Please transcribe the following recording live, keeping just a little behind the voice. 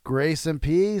Grace and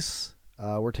peace.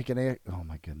 We're taking a. Oh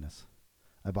my goodness,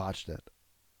 I botched it.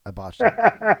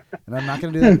 And I'm not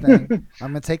gonna do that thing. I'm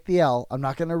gonna take the L. I'm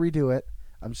not gonna redo it.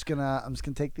 I'm just gonna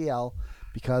take the L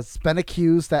because it's been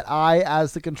accused that I,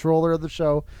 as the controller of the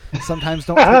show, sometimes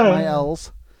don't take my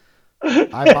L's.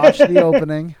 I botched the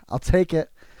opening. I'll take it.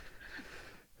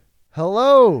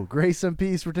 Hello, grace and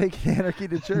peace. We're taking anarchy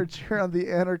to church here on the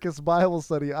Anarchist Bible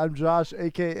Study. I'm Josh,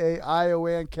 aka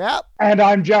Iowa Cap. And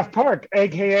I'm Jeff Park,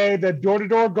 aka the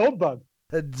door-to-door gold bug.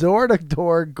 The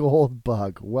door-to-door gold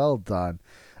bug. Well done.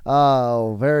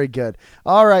 Oh, very good.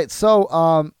 All right,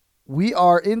 so we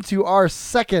are into our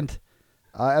second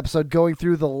episode, going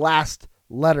through the last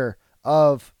letter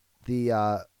of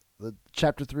the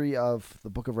chapter 3 of the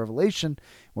book of Revelation.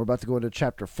 We're about to go into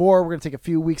chapter 4. We're going to take a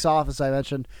few weeks off, as I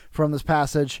mentioned, from this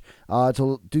passage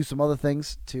to do some other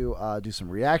things, to do some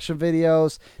reaction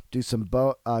videos, do some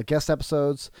guest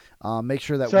episodes, make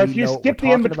sure that so we if you know skip what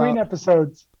we're the talking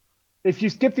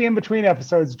in-between about.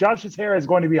 episodes, Josh's hair is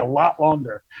going to be a lot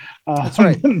longer. That's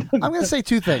right. I'm going to say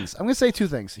two things.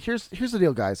 Here's the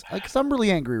deal, guys, because I'm really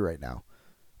angry right now.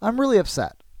 I'm really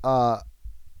upset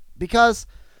because,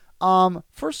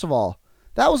 first of all,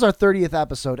 that was our 30th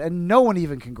episode, and no one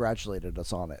even congratulated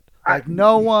us on it. Like,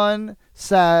 no one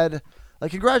said,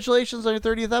 like, congratulations on your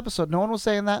 30th episode. No one was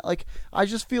saying that. Like, I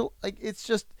just feel like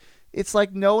it's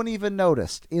like no one even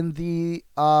noticed in the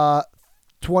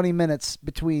 20 minutes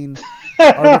between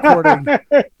our recording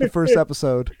the first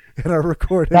episode and our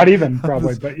recording. Not even,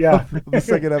 probably, but yeah. The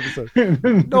second episode.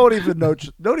 No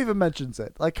one even mentions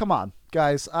it. Like, come on,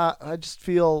 guys. I just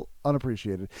feel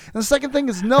unappreciated. And the second thing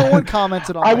is no one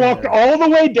commented on I my walked hair. all the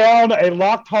way down a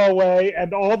locked hallway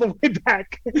and all the way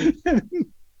back.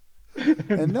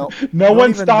 And no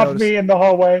one stopped me in the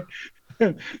hallway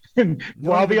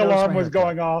while the alarm was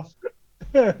going off.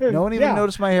 No one even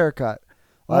noticed my haircut.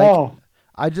 Like,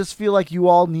 I just feel like you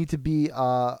all need to be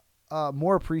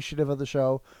more appreciative of the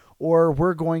show, or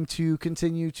we're going to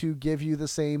continue to give you the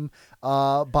same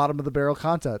bottom of the barrel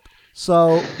content.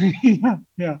 So yeah.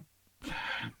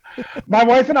 My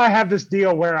wife and I have this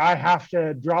deal where I have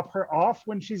to drop her off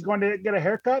when she's going to get a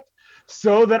haircut,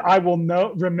 so that I will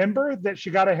remember that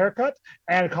she got a haircut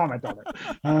and comment on it.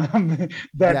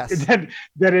 That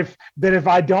if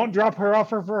I don't drop her off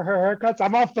for her haircuts,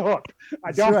 I'm off the hook.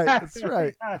 That's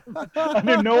right.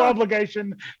 Under no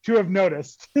obligation to have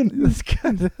noticed. That's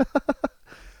good.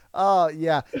 Oh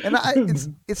yeah, and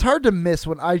it's hard to miss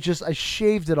when I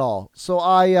shaved it all. So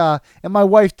and my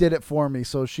wife did it for me,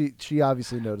 so she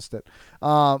obviously noticed it.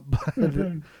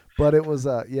 But it was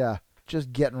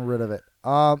just getting rid of it.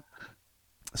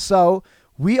 So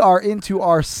we are into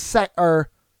our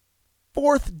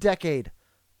fourth decade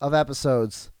of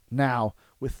episodes now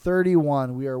with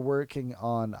 31. We are working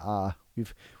on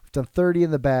we've done 30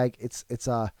 in the bag.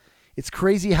 It's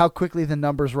crazy how quickly the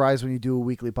numbers rise when you do a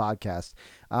weekly podcast,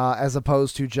 as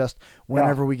opposed to just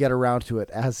whenever we get around to it,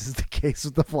 as is the case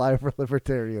with the Flyover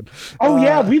Libertarian.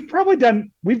 Yeah, we've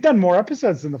done more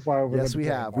episodes than the Flyover. Yes, we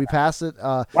have. We passed it.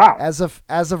 Wow. As of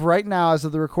right now, as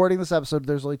of the recording of this episode,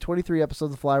 there's only 23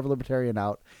 episodes of Flyover Libertarian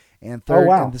out, and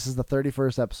and this is the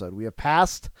 31st episode. We have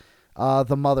passed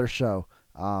the mother show.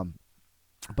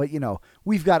 But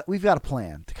we've got a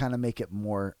plan to kind of make it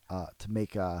more to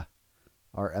make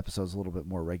our episodes a little bit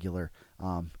more regular.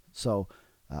 So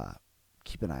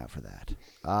keep an eye out for that.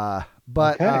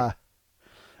 But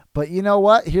you know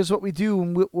what? Here's what we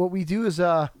do. What we do is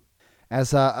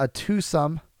as a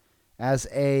twosome, as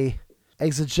a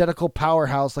exegetical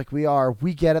powerhouse like we are,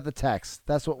 we get at the text.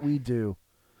 That's what we do.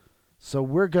 So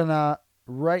we're gonna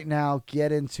right now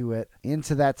get into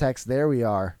that text. There we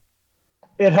are.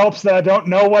 It helps that I don't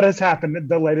know what has happened in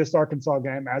the latest Arkansas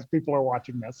game as people are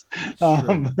watching this.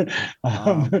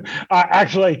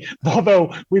 Actually,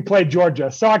 although we played Georgia,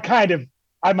 so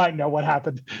I might know what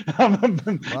happened.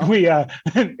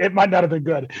 It might not have been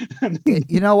good.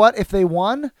 You know what? If they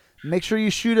won, make sure you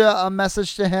shoot a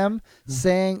message to him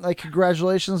saying, like,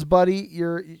 congratulations, buddy.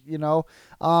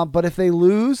 But if they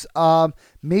lose,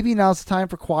 maybe now's the time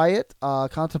for quiet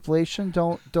contemplation.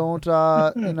 Don't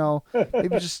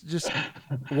maybe just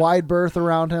wide berth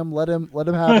around him. Let him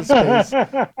have his space.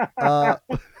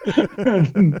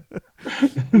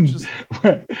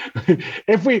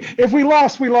 If we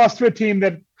lost to a team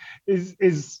that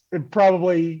is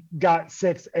probably got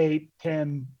 6, 8,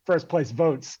 10 first place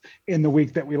votes in the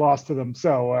week that we lost to them.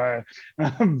 So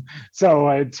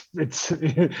it's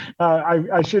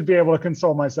I should be able to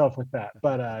console myself with that.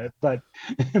 But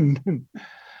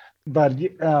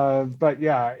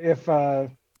yeah, if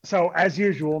so, as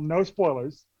usual, no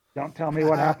spoilers. Don't tell me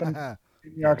what happened. the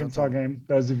Yeah, don't Arkansas tell me. game.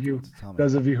 Don't tell me.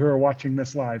 Those of you who are watching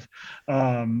this live,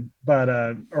 but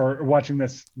or watching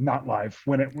this not live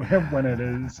when it when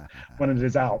it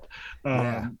is out.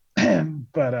 Yeah.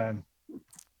 But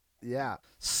Yeah.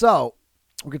 So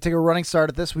we're gonna take a running start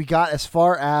at this. We got as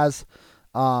far as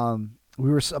we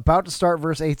were about to start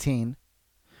verse 18,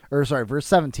 or sorry, verse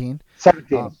 17.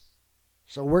 17. Um,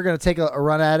 so we're gonna take a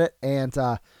run at it, and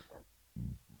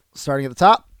starting at the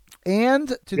top, and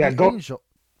to Yeah, the go. angel.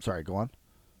 Sorry, go on.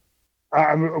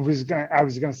 I was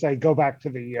gonna say go back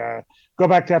to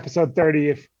episode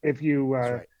 30 if you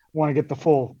That's right. want to get the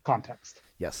full context.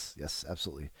 Yes, yes,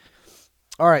 absolutely.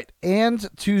 All right, and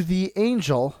to the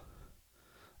angel,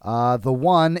 the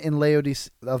one in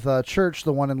Laodicea of the church,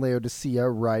 the one in Laodicea,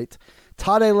 right?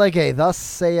 Tade lege, thus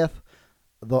saith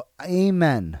the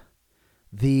Amen,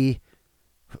 the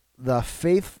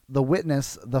the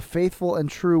witness, the faithful and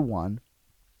true one,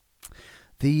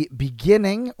 the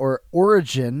beginning or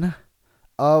origin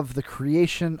of the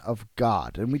creation of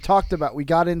God. And we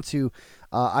got into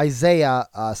Isaiah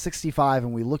 65,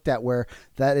 and we looked at where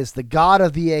that is the God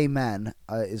of the Amen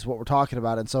is what we're talking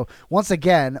about. And so once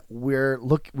again,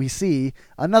 we see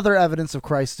another evidence of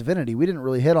Christ's divinity. We didn't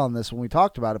really hit on this when we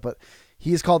talked about it, but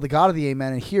he is called the God of the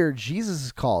Amen, and here Jesus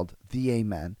is called the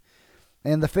Amen.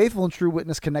 And the faithful and true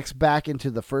witness connects back into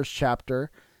the first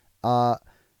chapter,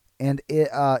 and it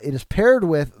is paired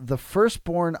with the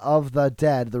firstborn of the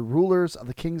dead, the rulers of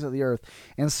the kings of the earth.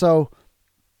 And so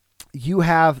you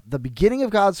have the beginning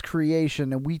of God's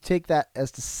creation, and we take that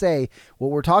as to say what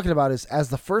we're talking about is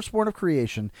as the firstborn of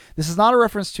creation. This is not a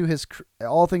reference to his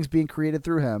all things being created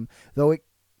through him, though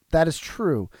that is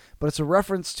true, but it's a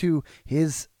reference to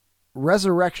his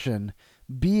resurrection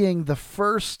being the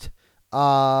first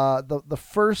the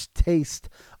first taste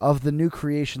of the new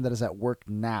creation that is at work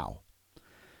now.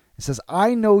 It says,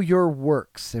 I know your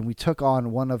works, and we took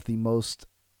on one of the most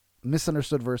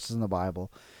misunderstood verses in the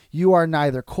Bible. You are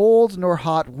neither cold nor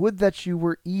hot. Would that you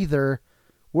were either.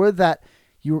 Would that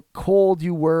you were cold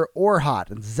you were, or hot.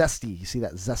 And zesty. You see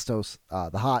that zestos,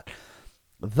 the hot.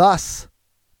 Thus,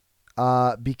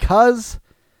 because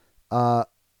lukewarm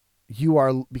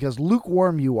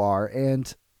you are,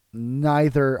 and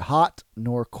neither hot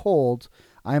nor cold,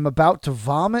 I am about to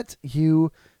vomit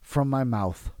you from my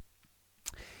mouth.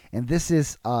 And this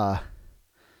is what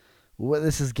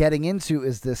this is getting into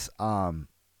is this.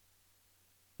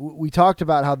 We talked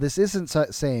about how this isn't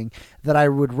saying that I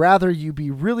would rather you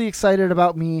be really excited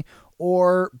about me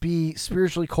or be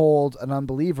spiritually cold, an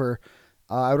unbeliever.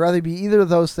 I would rather be either of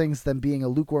those things than being a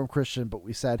lukewarm Christian. But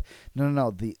we said,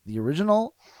 no. The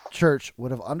original church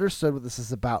would have understood what this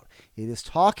is about. It is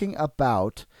talking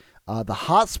about the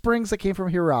hot springs that came from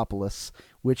Hierapolis,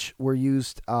 which were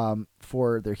used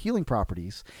for their healing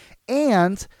properties,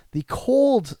 and the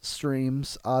cold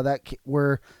streams that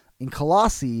were in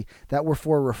Colossae that were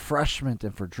for refreshment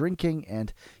and for drinking.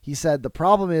 And he said the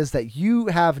problem is that you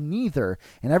have neither,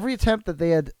 and every attempt that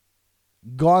they had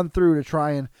gone through to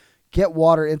try and get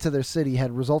water into their city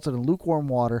had resulted in lukewarm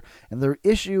water. And the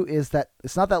issue is that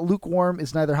it's not that lukewarm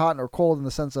is neither hot nor cold in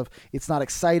the sense of it's not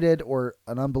excited or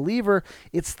an unbeliever.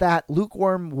 It's that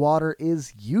lukewarm water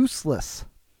is useless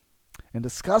and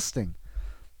disgusting.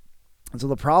 And so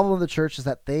the problem of the church is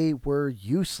that they were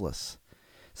useless.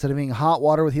 Instead of being hot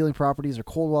water with healing properties or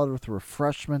cold water with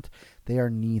refreshment, they are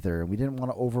neither. And we didn't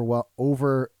want to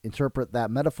over interpret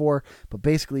that metaphor, but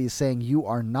basically he's saying you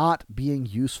are not being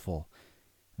useful.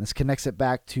 And this connects it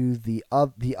back to the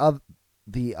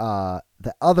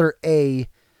other A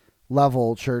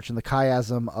level church in the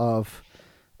chiasm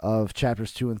of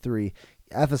chapters 2 and 3,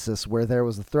 Ephesus, where there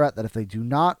was the threat that if they do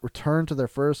not return to their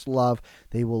first love,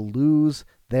 they will lose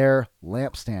their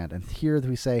lampstand. And here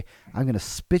we say, I'm going to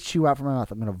spit you out from my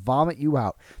mouth. I'm going to vomit you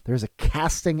out. There's a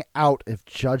casting out of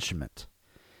judgment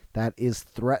that is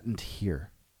threatened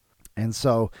here. And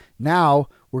so now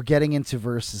we're getting into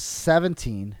verses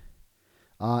 17.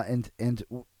 And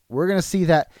we're going to see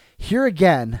that here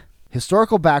again,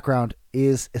 historical background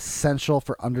is essential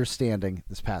for understanding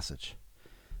this passage.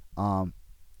 So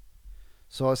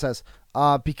it says,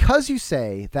 because you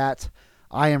say that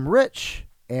I am rich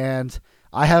and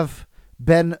I have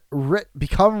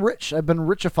become rich, I've been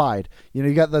richified. You know,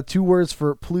 you got the two words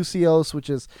for plusios, which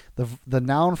is the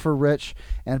noun for rich,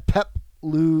 and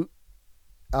pepluteka,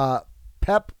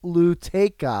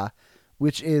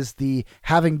 which is the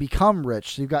having become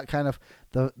rich. So you've got kind of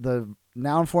the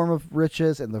noun form of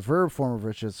riches and the verb form of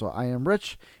riches. So I am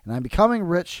rich and I'm becoming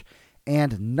rich,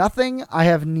 and nothing I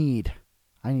have need.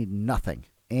 I need nothing.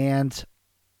 And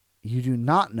you do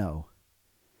not know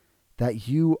that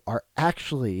you are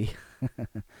actually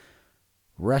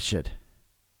wretched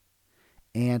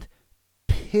and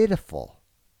pitiful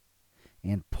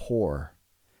and poor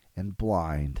and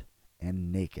blind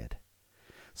and naked.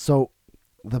 So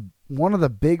one of the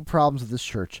big problems of this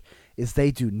church is they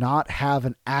do not have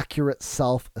an accurate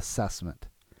self-assessment.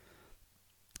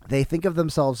 They think of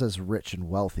themselves as rich and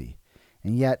wealthy,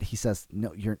 and yet he says,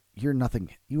 no, you're nothing.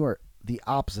 You are the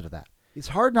opposite of that. It's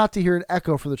hard not to hear an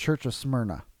echo for the church of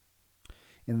Smyrna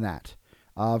in that.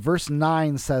 Verse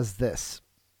 9 says this: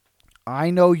 I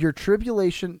know your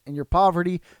tribulation and your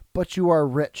poverty, but you are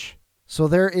rich. So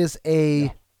there is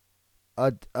a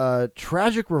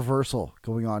tragic reversal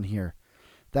going on here,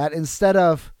 that instead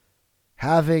of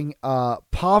having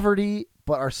poverty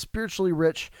but are spiritually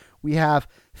rich, we have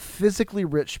physically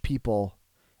rich people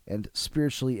and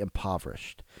spiritually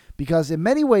impoverished. Because in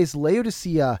many ways,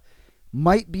 Laodicea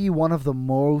might be one of the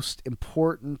most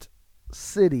important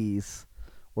cities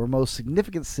or most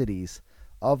significant cities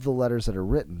of the letters that are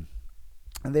written.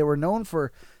 And they were known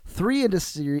for three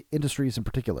industries in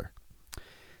particular.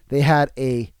 They had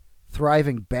a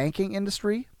thriving banking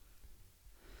industry.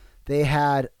 They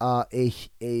had one of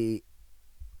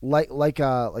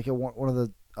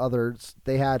the others.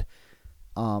 They had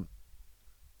a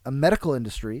medical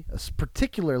industry.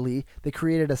 Particularly, they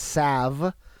created a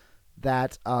salve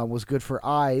that was good for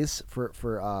eyes,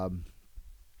 for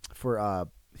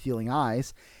healing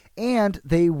eyes, and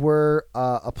they were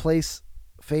a place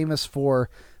famous for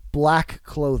black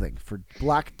clothing, for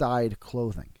black dyed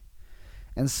clothing.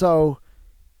 And so,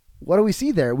 what do we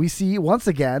see there? We see, once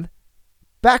again,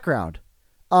 background.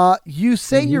 You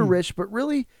say you're rich, but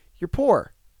really you're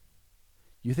poor.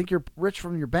 You think you're rich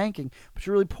from your banking, but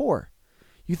you're really poor.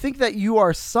 You think that you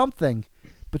are something,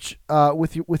 but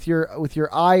with your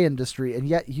eye industry, and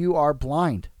yet you are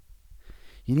blind.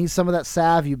 You need some of that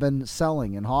salve you've been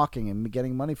selling and hawking and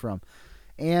getting money from,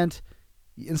 and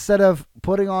instead of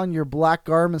putting on your black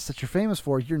garments that you're famous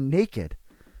for, you're naked.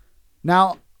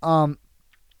 Now,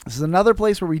 this is another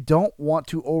place where we don't want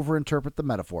to overinterpret the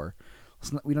metaphor.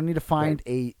 We don't need to find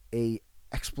a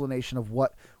explanation of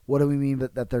what do we mean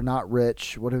that they're not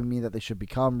rich? What do we mean that they should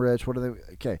become rich? What are they?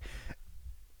 Okay.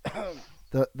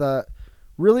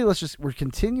 Really, we're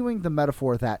continuing the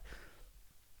metaphor that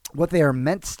what they are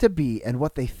meant to be and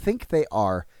what they think they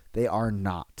are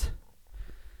not.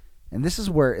 And this is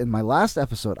where, in my last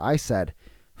episode, I said,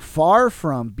 far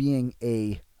from being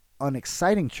a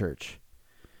unexciting church,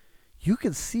 you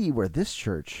can see where this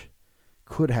church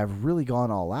could have really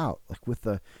gone all out, like with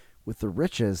the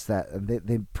riches that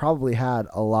they probably had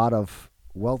a lot of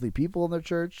wealthy people in their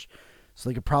church, so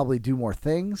they could probably do more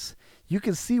things. You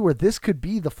can see where this could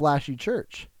be the flashy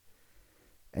church,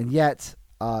 and yet,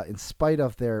 in spite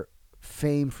of their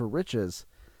fame for riches,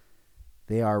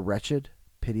 they are wretched,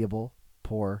 pitiable,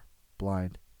 poor,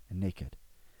 blind, and naked.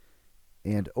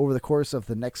 And over the course of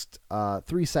the next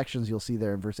 3 sections, you'll see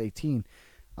there in verse 18,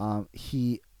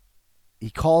 he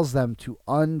calls them to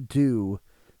undo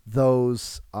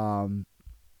those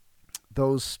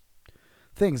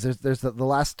things. There's the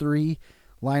last 3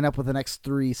 line up with the next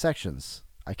 3 sections.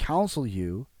 I counsel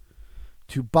you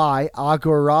to buy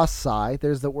agorasai.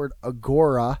 There's the word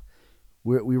agora.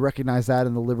 We recognize that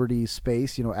in the Liberty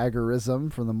space,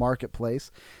 agorism from the marketplace.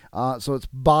 So it's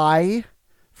buy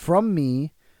from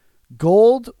me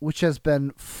gold which has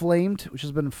been flamed,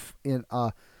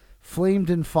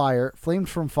 flamed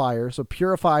from fire, so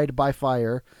purified by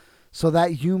fire, so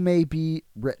that you may be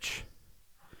rich.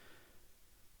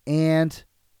 And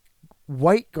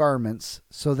white garments,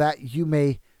 so that you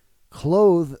may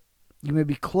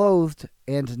be clothed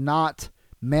and not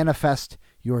manifest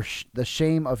the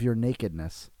shame of your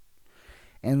nakedness.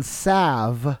 And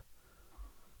salve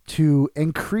to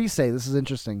increase. This is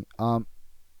interesting.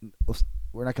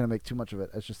 We're not going to make too much of it.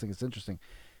 I just think it's interesting.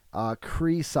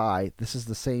 Krisai, this is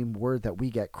the same word that we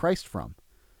get Christ from,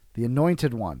 the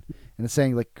anointed one. And it's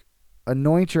saying, like,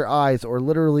 anoint your eyes, or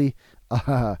literally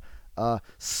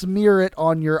smear it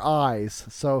on your eyes.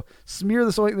 So smear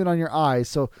this ointment on your eyes.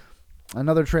 So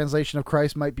another translation of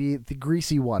Christ might be the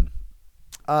greasy one.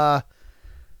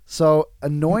 So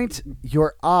anoint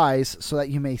your eyes so that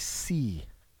you may see.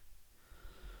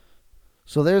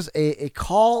 So there's a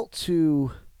call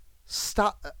to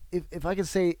stop. If I could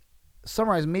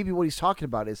summarize maybe what he's talking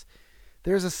about is,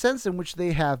 there's a sense in which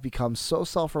they have become so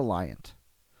self-reliant,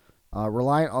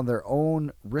 reliant on their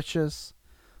own riches,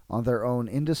 on their own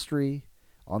industry,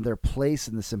 on their place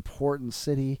in this important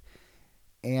city.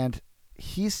 And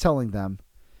he's telling them,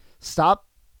 stop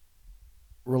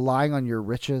relying on your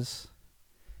riches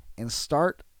and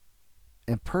start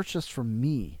and purchase from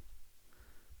me,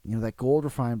 that gold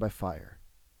refined by fire.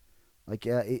 Like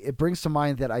it brings to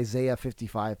mind that Isaiah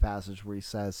 55 passage where he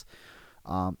says,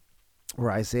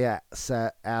 where Isaiah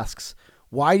asks,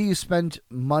 "Why do you spend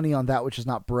money on that which is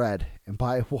not bread, and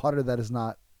buy water that is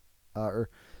not?" Or,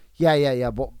 yeah.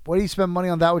 But why do you spend money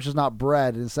on that which is not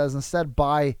bread? And it says instead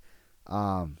buy.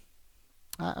 I'm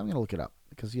gonna look it up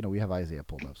because we have Isaiah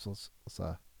pulled up. So let's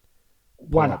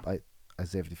Why pull not? up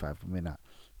Isaiah 55. We may not.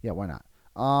 Yeah, why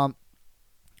not?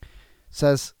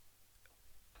 Says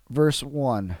verse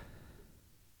 1.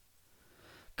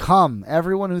 Come,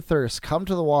 everyone who thirsts, come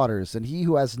to the waters, and he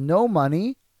who has no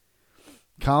money,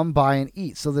 come buy and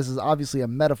eat. So this is obviously a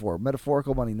metaphor,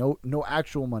 metaphorical money, no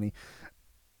actual money.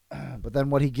 But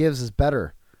then what he gives is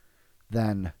better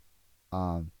than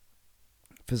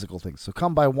physical things. So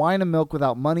come buy wine and milk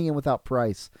without money and without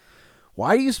price.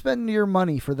 Why do you spend your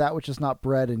money for that which is not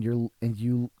bread, and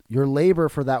your labor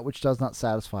for that which does not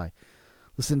satisfy?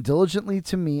 Listen diligently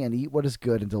to me and eat what is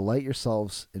good, and delight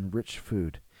yourselves in rich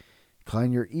food.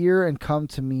 Incline your ear and come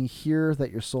to me, hear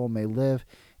that your soul may live,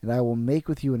 and I will make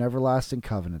with you an everlasting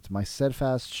covenant, my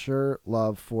steadfast, sure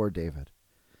love for David.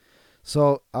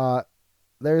 So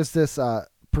there's this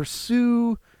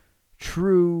pursue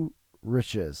true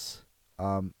riches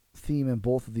theme in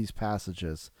both of these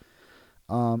passages.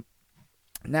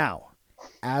 Now,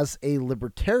 as a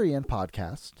libertarian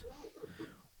podcast,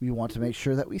 we want to make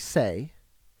sure that we say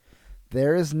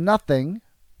there is nothing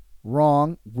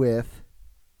wrong with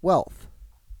wealth.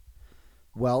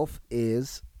 Wealth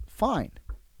is fine.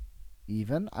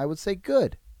 Even, I would say,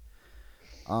 good.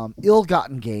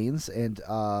 Ill-gotten gains and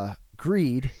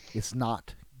greed is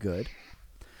not good.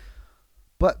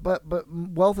 But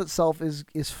wealth itself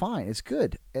is fine. It's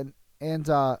good. And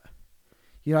I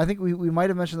think we might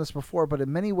have mentioned this before, but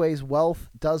in many ways, wealth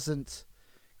doesn't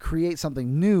create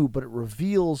something new, but it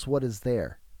reveals what is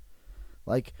there.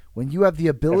 Like when you have the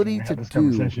ability to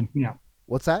do. Yeah.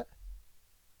 What's that?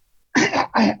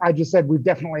 I just said we've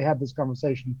definitely had this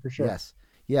conversation for sure. Yes.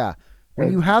 Yeah.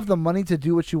 When you have the money to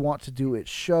do what you want to do, it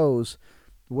shows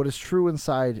what is true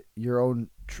inside your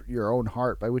own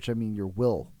heart, by which I mean your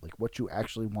will, like what you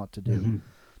actually want to do. Mm-hmm.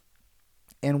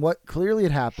 And what clearly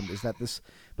had happened is that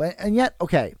and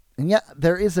yet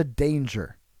there is a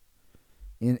danger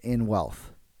in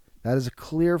wealth. That is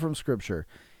clear from Scripture.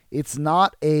 It's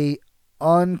not a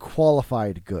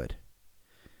unqualified good.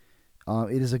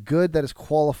 It is a good that is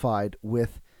qualified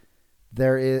with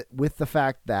the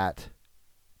fact that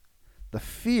the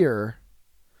fear,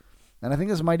 and I think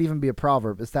this might even be a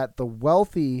proverb, is that the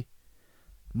wealthy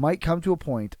might come to a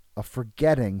point of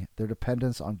forgetting their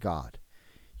dependence on God.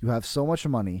 You have so much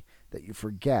money that you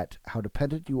forget how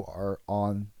dependent you are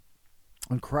on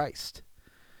Christ.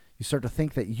 You start to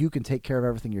think that you can take care of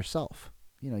everything yourself.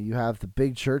 You have the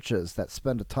big churches that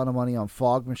spend a ton of money on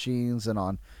fog machines and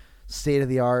on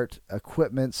state-of-the-art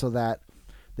equipment so that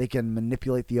they can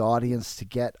manipulate the audience to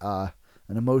get an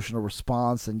emotional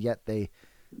response, and yet they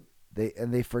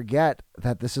forget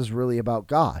that this is really about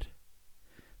God.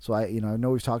 So I know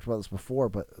we've talked about this before,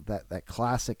 but that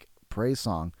classic praise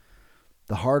song,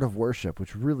 "The Heart of Worship,"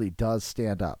 which really does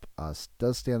stand up,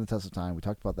 does stand the test of time. We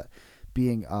talked about that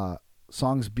being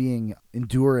songs being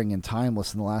enduring and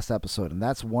timeless in the last episode, and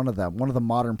that's one of them. One of the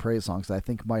modern praise songs that I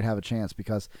think might have a chance,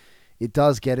 because it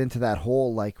does get into that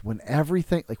whole, like, when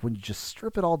everything, like when you just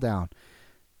strip it all down,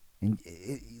 and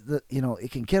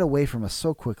it can get away from us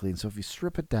so quickly. And so if you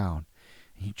strip it down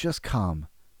and you just come,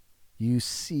 you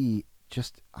see,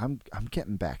 just I'm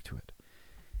getting back to it.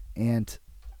 And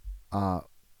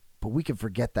but we can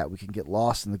forget that. We can get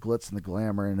lost in the glitz and the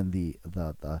glamour and in the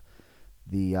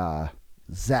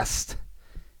zest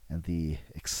and the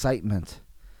excitement,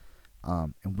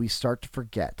 and we start to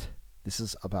forget this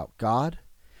is about God,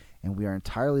 and we are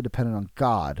entirely dependent on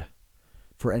God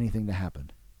for anything to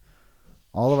happen.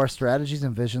 All of our strategies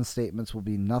and vision statements will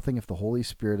be nothing if the Holy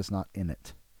Spirit is not in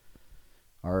it.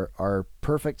 Our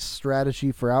perfect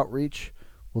strategy for outreach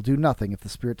will do nothing if the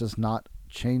Spirit does not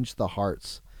change the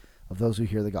hearts of those who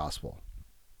hear the gospel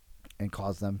and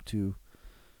cause them to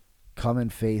come in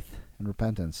faith and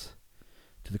repentance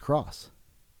to the cross.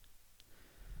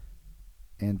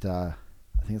 And I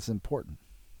think it's important.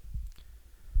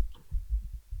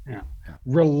 Yeah.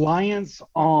 Reliance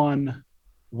on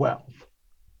wealth.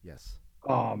 Yes.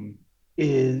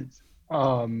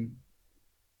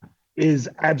 Is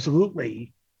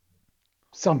absolutely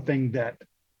something that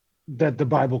the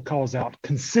Bible calls out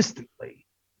consistently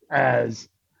as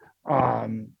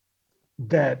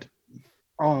that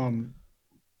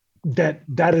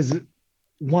is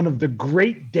one of the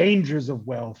great dangers of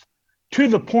wealth, to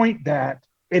the point that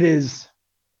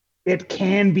it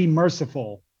can be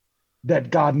merciful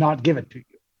that God not give it to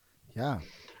you. Yeah.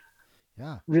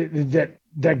 Yeah.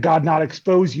 That God not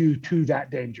expose you to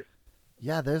that danger.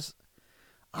 Yeah, there's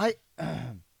I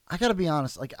I gotta be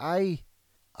honest. Like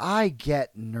I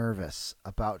get nervous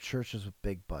about churches with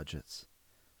big budgets.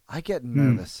 I get Hmm.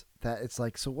 nervous that it's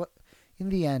like, so what? In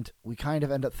the end, we kind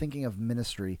of end up thinking of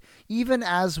ministry, even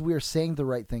as we're saying the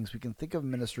right things. We can think of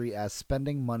ministry as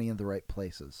spending money in the right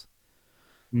places,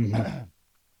 Hmm.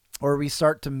 or we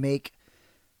start to make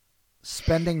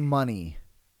spending money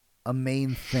a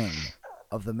main thing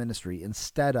of the ministry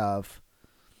instead of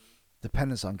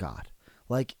dependence on God.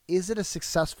 Like, is it a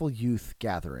successful youth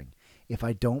gathering if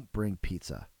I don't bring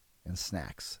pizza and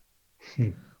snacks?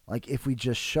 Like, if we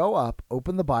just show up,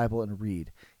 open the Bible, and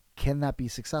read, can that be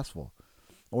successful?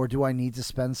 Or do I need to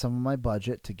spend some of my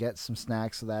budget to get some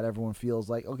snacks so that everyone feels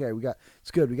like, okay,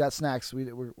 it's good, we got snacks, we're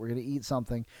going to eat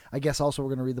something. I guess also we're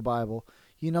going to read the Bible.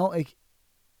 Like,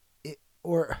 it,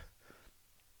 or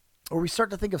we start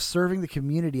to think of serving the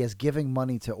community as giving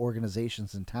money to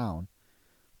organizations in town,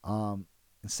 um,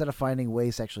 instead of finding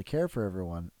ways to actually care for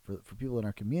everyone, for people in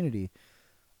our community.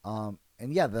 And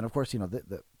yeah, then of course,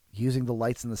 the using the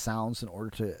lights and the sounds in order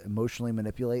to emotionally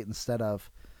manipulate instead of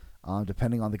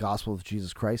depending on the gospel of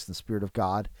Jesus Christ and the Spirit of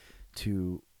God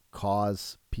to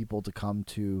cause people to come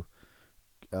to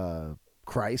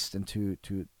Christ and to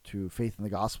faith in the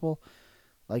gospel.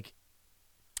 Like,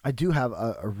 I do have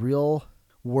a real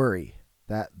worry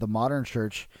that the modern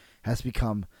church has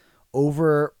become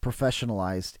over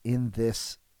professionalized in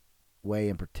this way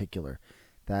in particular.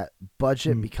 That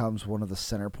budget Hmm. becomes one of the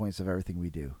center points of everything we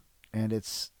do, and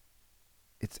it's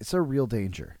a real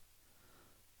danger.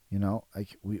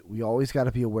 Like we always got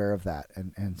to be aware of that,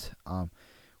 and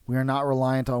we are not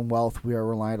reliant on wealth. We are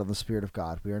reliant on the Spirit of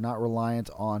God. We are not reliant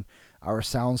on our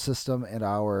sound system and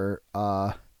our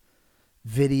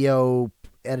video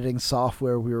editing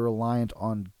software. We are reliant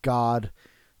on God,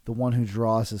 the one who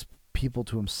draws his people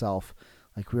to himself.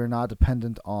 Like, we are not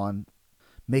dependent on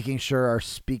making sure our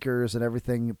speakers and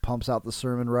everything pumps out the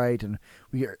sermon right, and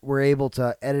we're able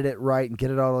to edit it right and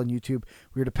get it out on YouTube.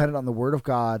 We are dependent on the Word of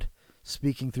God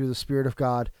speaking through the Spirit of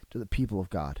God to the people of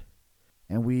God,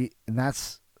 and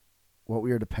that's what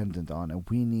we are dependent on, and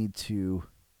we need to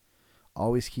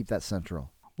always keep that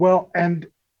central. Well, and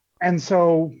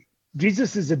so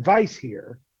Jesus's advice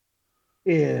here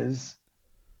is,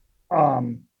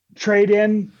 um, trade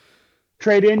in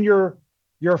trade in your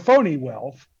phony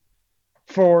wealth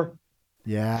for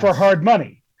Yes. hard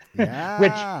money, which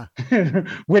Yeah.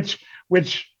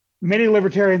 which many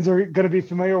libertarians are going to be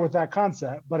familiar with that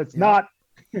concept, but it's Yep. not.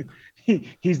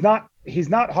 He's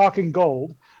not hawking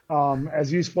gold,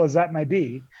 as useful as that may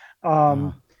be. Uh-huh.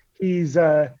 Um, he's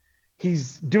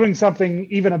he's doing something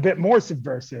even a bit more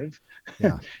subversive.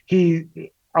 Yeah.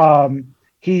 he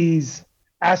he's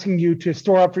asking you to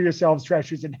store up for yourselves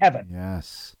treasures in heaven.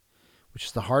 Yes. Which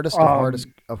is the hardest Um,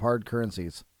 of hard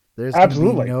currencies. There's going to be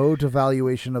Absolutely. no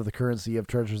devaluation of the currency of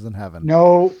treasures in heaven.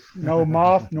 No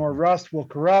moth nor rust will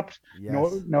corrupt. Yes.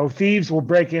 No thieves will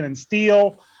break in and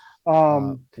steal.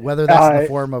 Um, Whether that's in the uh,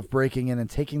 form of breaking in and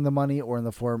taking the money, or in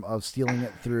the form of stealing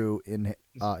it through Printing it,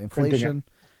 inflation.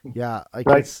 Yeah, like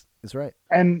right? it's right.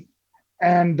 And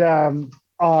and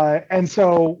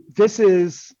so this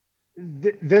is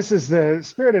the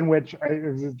spirit in which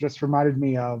it just reminded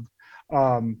me of,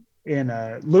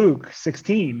 in Luke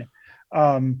 16.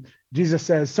 Jesus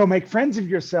says, "So make friends of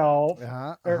yourself, Uh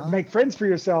huh. Uh or huh. make friends for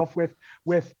yourself with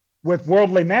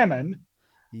worldly mammon,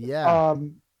 Yeah,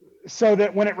 um, so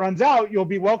that when it runs out, you'll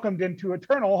be welcomed into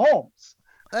eternal homes."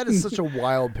 that is such a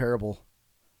wild parable.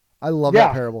 I love that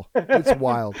Yeah. parable. It's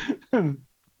wild.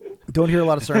 Don't hear a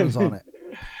lot of sermons on it.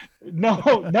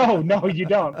 No, you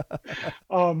don't.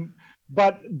 Um,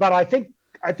 but I think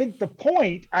the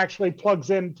point actually plugs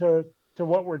into to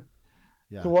what we're to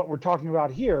Yeah. what we're talking about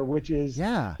here, which is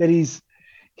Yeah. that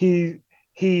he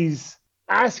he's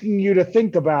asking you to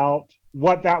think about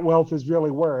what that wealth is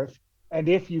really worth, and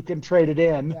if you can trade it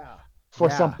in Yeah. for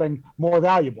Yeah. something more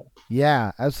valuable.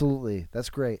 Yeah. Absolutely. That's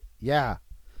great. Yeah.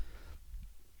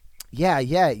 Yeah.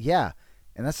 Yeah. Yeah.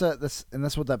 And that's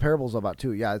what that parable is about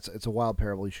too. Yeah, it's a wild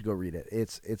parable. You should go read it.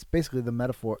 It's basically the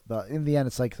metaphor. In the end,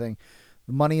 it's like saying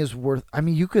the money is worth. I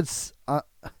mean, you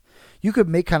could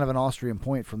make kind of an Austrian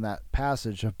point from that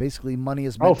passage of basically money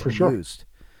is Oh, meant to for be sure. used,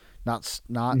 not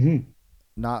not Hmm.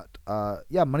 not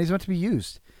yeah, money's meant to be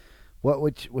used.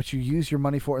 What you use your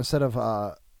money for instead of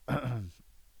like,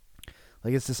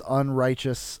 it's this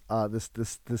unrighteous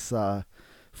this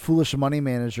foolish money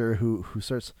manager who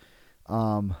starts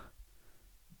um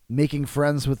making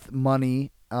friends with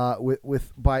money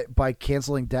with by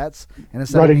canceling debts,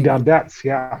 and Writing down debts.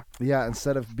 Yeah.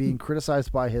 instead of being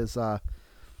criticized by his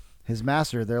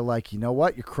master, they're like, you know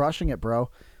what, you're crushing it, bro.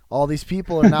 all these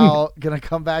people are now gonna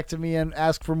come back to me and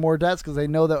ask for more debts because they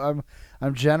know that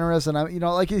I'm generous and I'm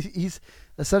like he's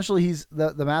essentially he's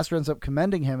the master ends up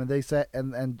commending him and they say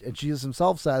and Jesus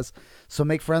himself says, so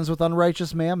make friends with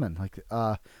unrighteous mammon, like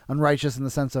unrighteous in the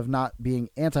sense of not being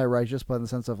anti-righteous, but in the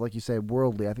sense of, like you say,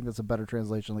 worldly. I think that's a better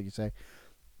translation, like you say,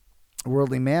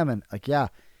 worldly mammon. Like, yeah,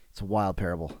 it's a wild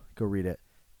parable. Go read it.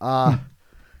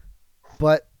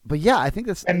 But yeah, I think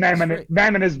And that's mammon, right.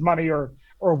 mammon is money or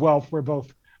wealth. We're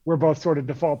both sort of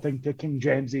defaulting to King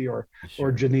Jamesy or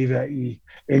Sure. Geneva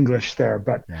English there,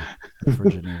 but Yeah. For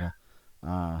Geneva.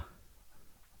 Uh,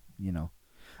 you know.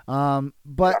 yeah.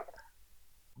 But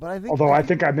Although I I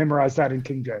think think I memorized that in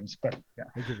King James, but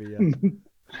it could be, yeah. yeah.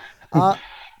 Uh,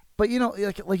 but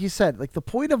like you said, like the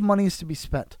point of money is to be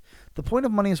spent. The point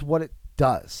of money is what it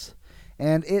does,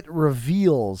 and it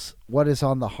reveals what is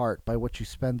on the heart by what you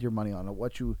spend your money on, or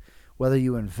whether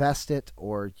you invest it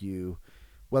or you,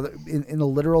 whether in a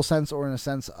literal sense or in a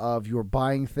sense of you're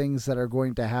buying things that are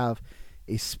going to have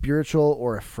a spiritual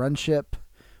or a friendship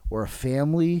or a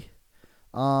family.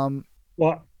 Um,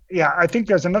 Well, yeah, I think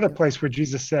there's another you know, place where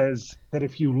Jesus says that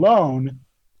if you loan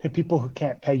to people who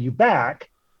can't pay you back,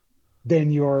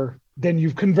 then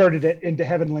you've converted it into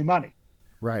heavenly money.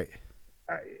 right.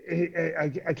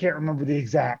 I can't remember the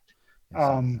exact,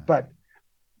 Yes, but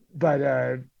but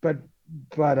uh, but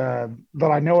but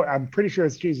I know I'm pretty sure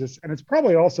it's Jesus, and it's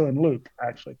probably also in Luke.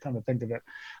 Actually, come to think of it,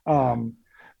 yeah. um,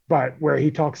 but where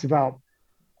he talks about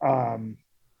um,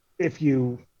 if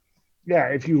you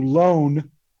if you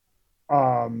loan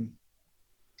um,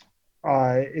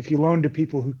 if you loan to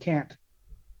people who can't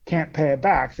pay it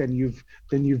back, then you've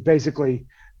basically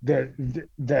that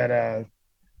that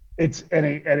it's and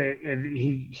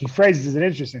he phrases it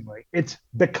interestingly. It's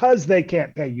because they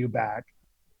can't pay you back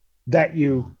that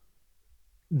you've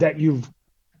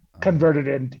Uh, converted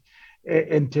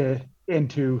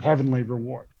into heavenly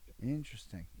reward.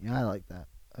 Interesting. Yeah, I like that.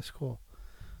 That's cool.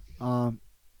 Um,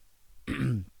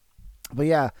 but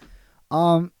yeah,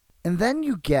 um, and then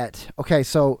you get okay.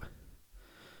 So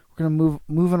we're gonna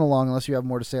moving along. Unless you have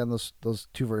more to say on those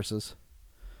two verses.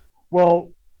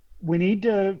 Well, we need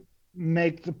to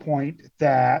make the point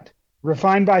that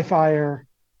refined by fire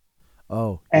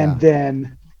Oh and yeah,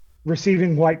 then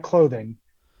receiving white clothing.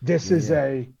 This yeah, is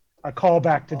yeah. a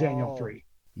callback to Daniel Oh 3.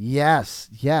 yes,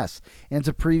 yes, and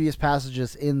to previous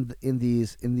passages in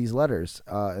these letters,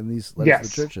 in these letters to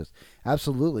the Yes. churches.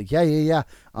 Absolutely, yeah, yeah,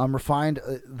 yeah. Refined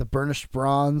the burnished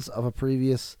bronze of a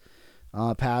previous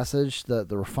passage, the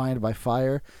refined by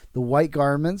fire, the white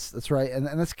garments. That's right, and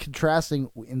that's contrasting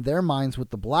in their minds with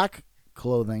the black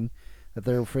clothing that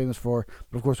they're famous for.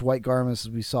 But of course, white garments,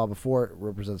 as we saw before,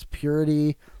 represents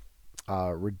purity,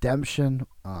 redemption,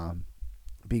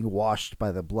 being washed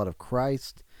by the blood of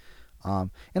Christ.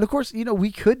 And of course,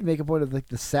 we could make a point of like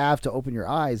the salve to open your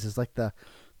eyes is like the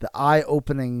eye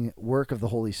opening work of the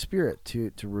Holy Spirit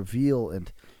to reveal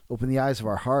and open the eyes of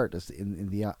our heart, as in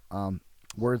the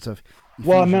words of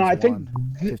Well, and then Ephesians I think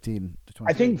 1:15 to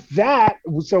 23. that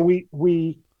so we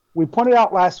pointed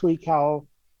out last week how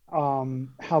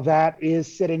that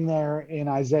is sitting there in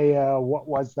Isaiah. What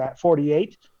was that?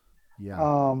 48. Yeah.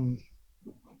 Um,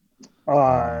 Uh,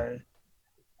 uh,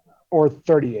 or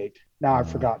 38. Now I've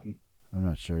uh, forgotten. I'm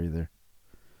not sure either.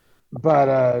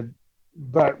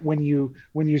 But when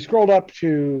you scrolled up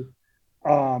to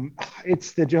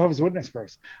it's the Jehovah's Witness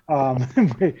verse,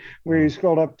 where you Uh,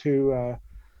 scrolled up to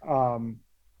um,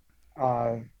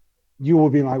 uh, you will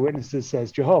be my witnesses,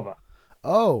 says Jehovah.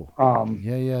 oh, Um,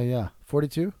 yeah, yeah, yeah.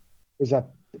 42? was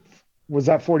that was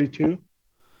that 42?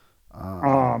 Uh,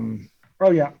 Um,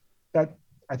 oh yeah, that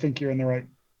I think you're in the right.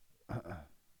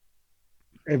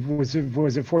 It was it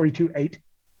 42:8?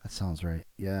 that sounds right.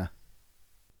 Yeah.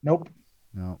 Nope.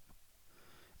 No.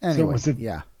 So Anyway, was it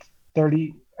yeah.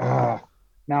 30?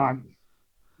 Now I'm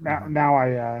now Uh-huh.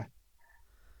 now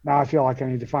now I feel like I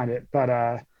need to find it.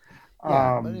 Yeah, but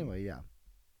Um, anyway, yeah.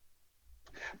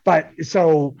 but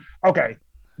so okay,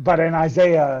 but in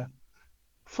Isaiah,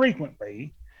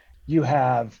 frequently you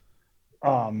have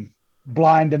um,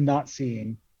 blind and not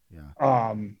seeing, Yeah.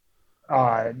 um,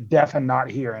 deaf and not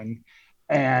hearing,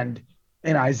 and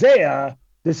in Isaiah,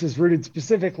 this is rooted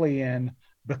specifically in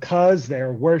because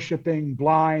they're worshiping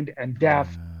blind and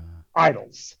deaf Uh,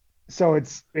 idols. So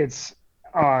it's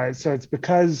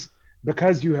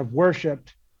because you have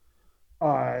worshipped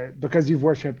because you've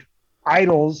worshipped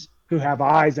idols who have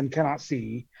eyes and cannot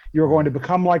see, you're going to right.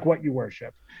 become like what you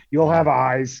worship. You'll Yeah. have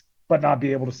eyes but not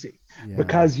be able to see. Yeah.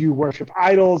 Because you worship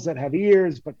idols that have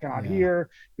ears but cannot Yeah. hear,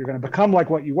 you're going to become like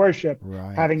what you worship,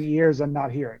 Right. having ears and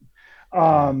not hearing.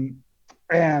 Yeah. Um,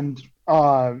 and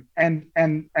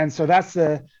so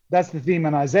that's the theme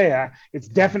in Isaiah. It's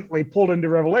definitely pulled into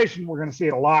Revelation. We're going to see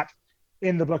it a lot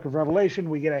in the book of Revelation.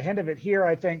 We get a hint of it here,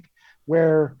 I think,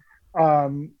 where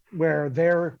um,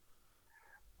 they're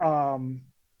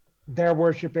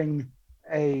worshiping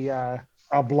a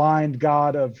blind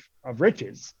god of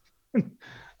riches,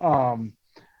 um,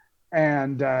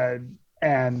 and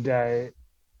and uh,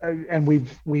 and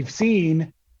we've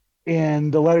seen in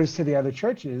the letters to the other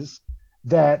churches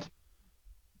that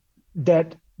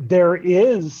that there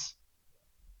is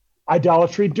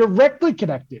idolatry directly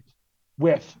connected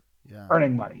with Yeah.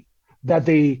 earning money. That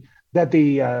the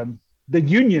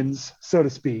unions, so to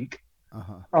speak,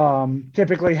 Uh-huh.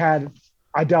 typically had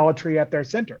idolatry at their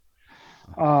center.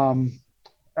 Uh-huh. Um,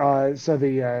 so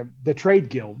the trade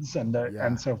guilds Yeah.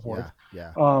 and so forth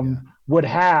Yeah. Yeah. Yeah. would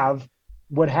have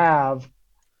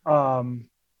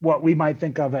what we might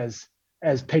think of as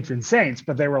patron saints,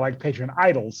 but they were like patron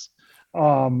idols,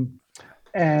 um,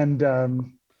 and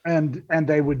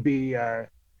they would be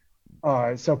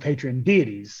so patron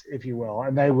deities, if you will,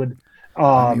 and they would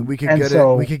I mean, we could and get it.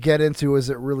 We so could get into is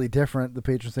it really different, the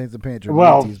patron saints and patron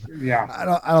well, deities? But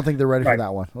yeah, I don't think they're ready for right,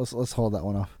 that one. Let's hold that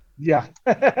one off. yeah.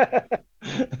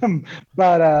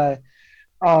 But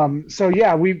so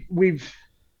yeah, we've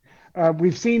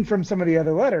seen from some of the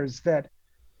other letters that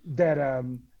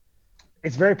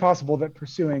it's very possible that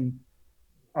pursuing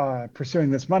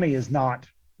this money is not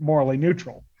morally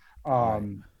neutral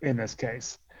Right. in this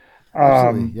case.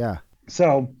 Absolutely. Um, Yeah.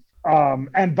 so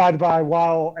and by the by,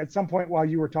 while at some point while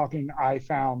you were talking, I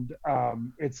found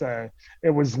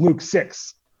it was Luke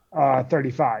 6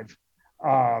 35,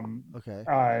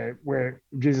 Okay. where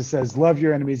Jesus says, "Love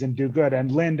your enemies and do good,"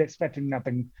 and lend expecting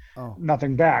Oh.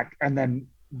 nothing back,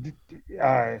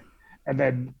 uh, and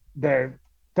then the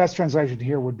best translation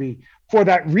here would be, "For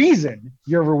that reason,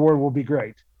 your reward will be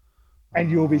great,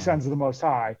 and you will be Uh, sons of the Most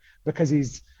High, because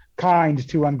He's kind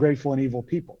to ungrateful and evil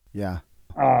people." yeah.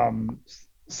 Um,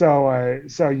 so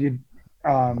you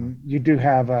do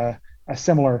have a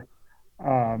similar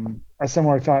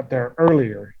thought there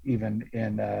earlier, even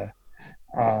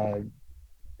uh,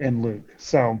 in Luke.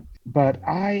 So, but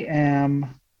I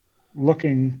am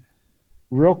looking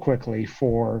real quickly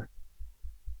for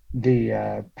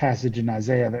the passage in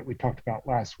Isaiah that we talked about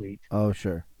last week. Oh,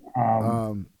 sure.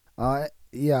 Um, Um.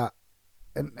 Yeah.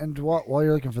 And while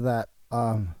you're looking for that,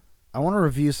 I want to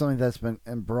review something that's been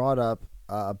brought up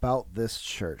about this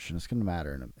church, and it's going to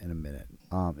matter in a minute.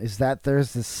 Is that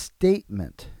there's this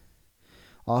statement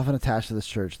often attached to this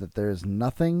church that there is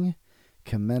nothing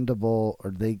commendable,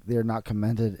 or they're not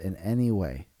commended in any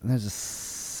way. And there's a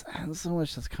sense in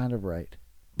which that's kind of right.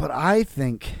 But I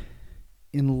think,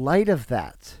 in light of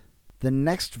that, the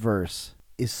next verse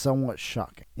is somewhat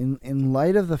shocking. In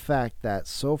light of the fact that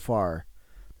so far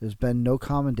there's been no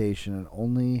commendation and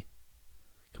only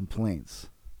complaints,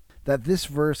 that this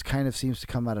verse kind of seems to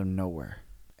come out of nowhere.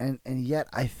 And yet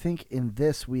I think in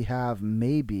this we have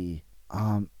maybe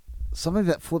something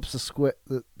that flips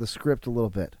the script a little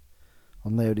bit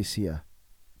on Laodicea,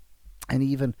 and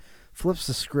even flips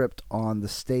the script on the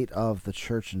state of the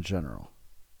church in general.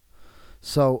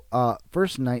 So,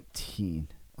 verse 19,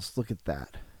 let's look at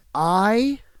that.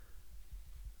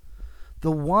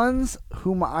 The ones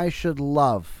whom I should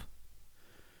love,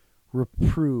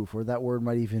 reprove, or that word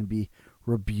might even be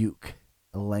rebuke,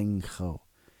 elencho.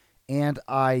 And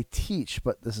I teach,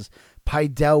 but this is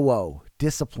paideuo,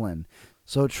 discipline.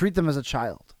 So treat them as a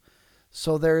child.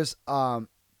 So there's a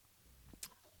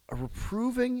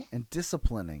reproving and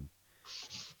disciplining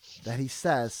that he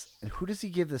says, and who does he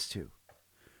give this to?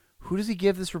 Who does he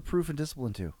give this reproof and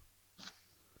discipline to?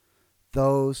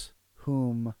 Those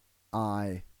whom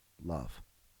I love.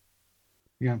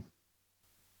 yeah,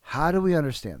 How do we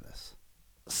understand this?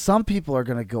 Some people are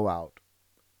going to go out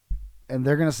and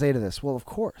they're going to say to this, well, of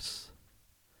course,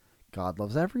 God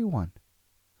loves everyone.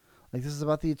 Like, this is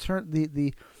about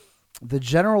the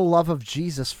general love of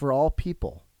Jesus for all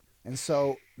people. And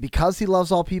so, because he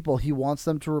loves all people, he wants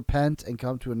them to repent and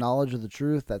come to a knowledge of the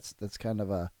truth. That's kind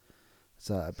of I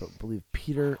believe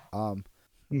Peter.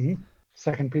 mm-hmm.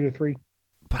 2 Peter 3.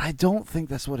 But I don't think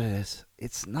that's what it is.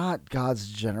 It's not God's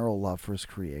general love for his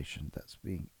creation that's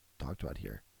being talked about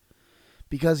here.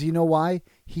 Because you know why?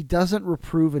 He doesn't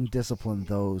reprove and discipline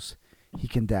those he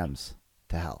condemns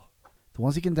to hell. The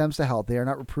ones he condemns to hell, they are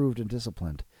not reproved and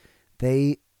disciplined.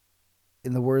 They,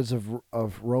 in the words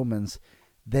of Romans,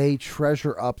 they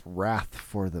treasure up wrath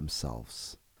for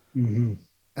themselves. Mm-hmm.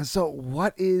 And so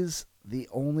what is the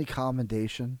only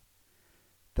commendation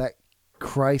that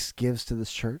Christ gives to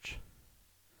this church?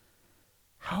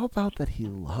 How about that he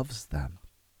loves them?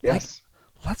 Yes.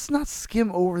 Like, let's not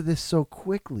skim over this so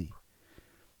quickly.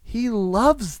 He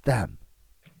loves them.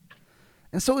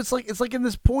 And so it's like in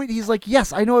this point, he's like,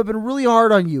 yes, I know I've been really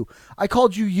hard on you. I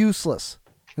called you useless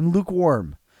and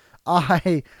lukewarm.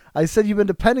 I said you've been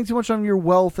depending too much on your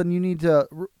wealth and you need to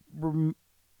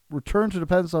return to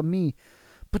dependence on me.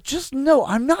 But just know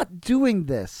I'm not doing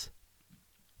this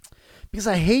because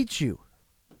I hate you.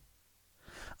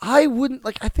 I wouldn't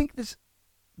like. I think this.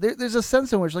 There's a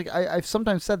sense in which, like, I've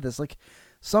sometimes said this. Like,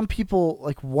 some people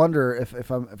like wonder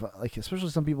if I'm like, especially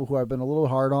some people who I've been a little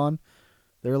hard on.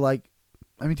 They're like,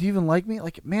 I mean, do you even like me?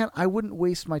 Like, man, I wouldn't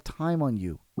waste my time on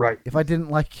you Right. if I didn't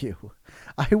like you.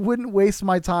 I wouldn't waste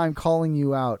my time calling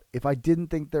you out if I didn't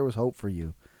think there was hope for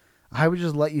you. I would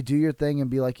just let you do your thing and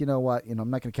be like, you know what? I'm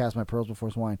not going to cast my pearls before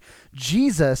swine.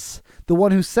 Jesus, the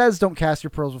one who says don't cast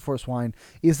your pearls before swine,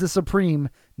 is the supreme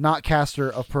not caster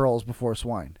of pearls before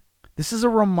swine. This is a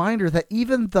reminder that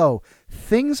even though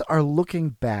things are looking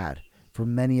bad for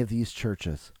many of these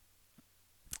churches,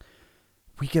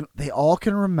 they all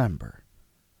can remember,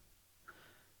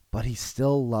 but he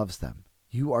still loves them.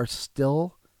 You are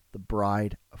still the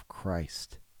bride of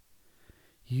Christ.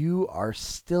 You are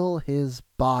still his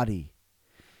body.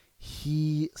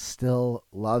 He still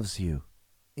loves you.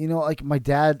 Like my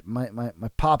dad, my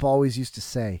pop always used to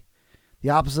say, the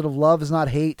opposite of love is not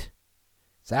hate,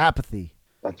 it's apathy.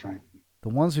 That's right.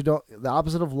 The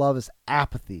opposite of love is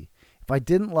apathy. If I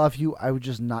didn't love you, I would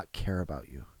just not care about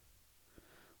you.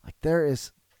 Like there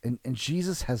is, and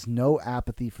Jesus has no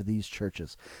apathy for these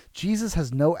churches. Jesus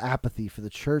has no apathy for the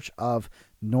church of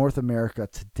North America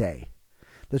today.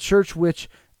 The church which,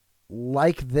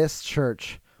 like this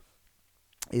church,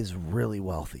 is really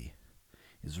wealthy.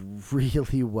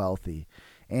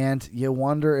 And you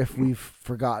wonder if we've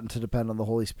forgotten to depend on the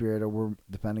Holy Spirit or we're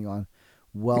depending on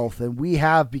wealth. And we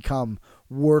have become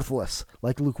worthless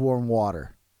like lukewarm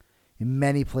water in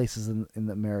many places in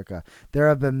America. There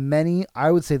have been many,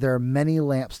 I would say there are many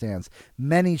lampstands,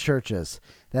 many churches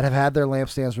that have had their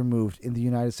lampstands removed in the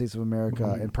United States of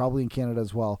America and probably in Canada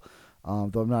as well.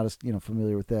 Though I'm not as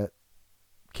familiar with that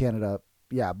Canada.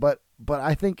 Yeah, but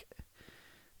I think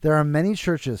there are many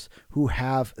churches who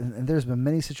have, and there's been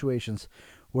many situations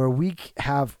where we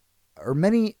have, or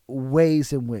many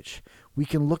ways in which we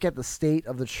can look at the state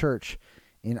of the church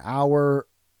in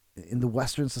the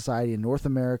Western society, in North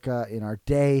America, in our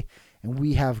day, and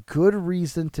we have good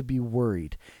reason to be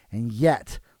worried. And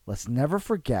yet, let's never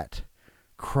forget,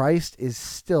 Christ is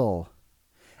still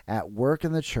at work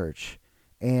in the church,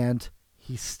 and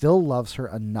he still loves her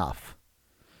enough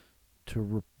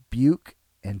to rebuke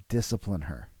and discipline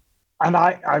her. And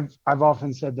I've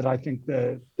often said that I think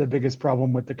the biggest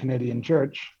problem with the Canadian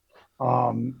church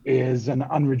is an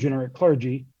unregenerate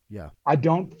clergy. Yeah. I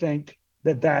don't think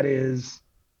that is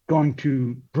going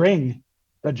to bring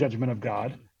the judgment of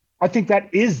God. I think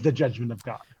that is the judgment of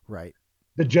God. Right.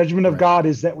 The judgment of God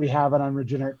is that we have an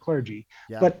unregenerate clergy.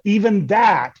 Yeah. But even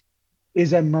that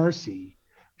is a mercy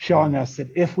showing us that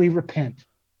if we repent,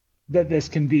 that this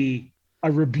can be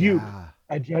a rebuke,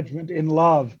 a judgment in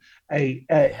love, an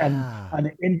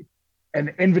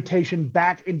invitation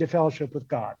back into fellowship with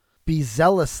God. Be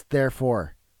zealous,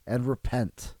 therefore, and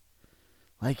repent.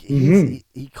 Like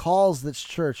he calls this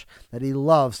church that he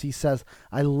loves. He says,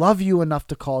 I love you enough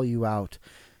to call you out.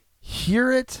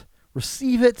 Hear it,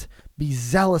 receive it, be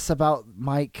zealous about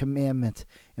my commandment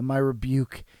and my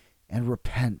rebuke, and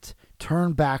repent.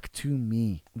 Turn back to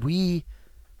me. We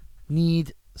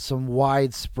need some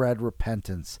widespread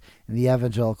repentance in the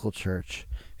evangelical church.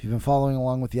 If you've been following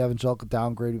along with the evangelical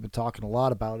downgrade, we've been talking a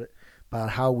lot about it, about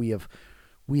how we have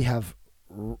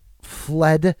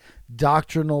fled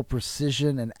doctrinal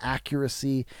precision and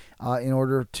accuracy in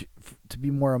order to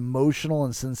be more emotional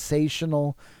and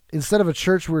sensational. Instead of a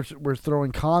church, we're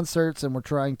throwing concerts, and we're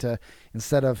trying to,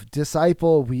 instead of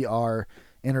disciple, we are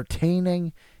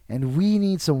entertaining. And we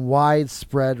need some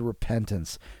widespread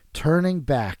repentance, turning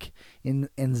back and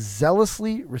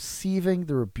zealously receiving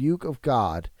the rebuke of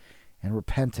God and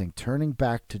repenting, turning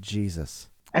back to Jesus.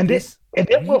 And it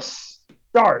will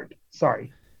start.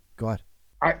 Sorry. Go ahead.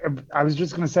 I was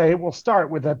just going to say it will start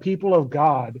with the people of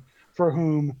God for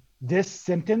whom this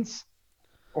sentence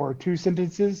or two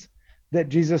sentences that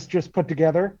Jesus just put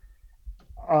together,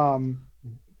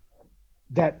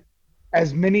 that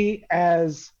as many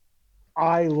as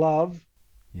I love,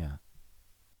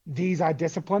 these I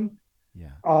discipline,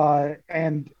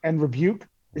 and rebuke.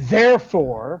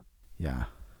 Therefore,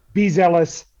 be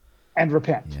zealous and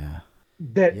repent.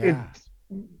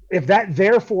 If that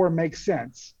therefore makes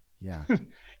sense,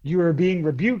 you are being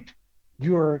rebuked.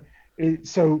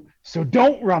 So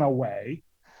don't run away.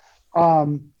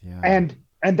 And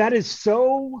that is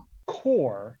so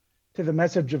core to the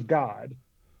message of God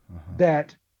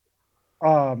that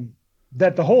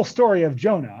that the whole story of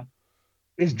Jonah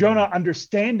is Jonah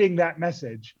understanding that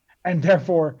message and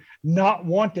therefore not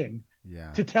wanting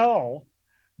Yeah. to tell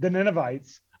the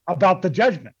Ninevites about the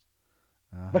judgment,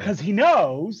 because he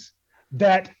knows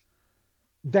that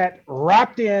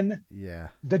wrapped in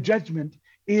the judgment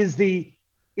is the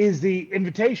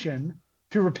invitation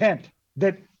to repent.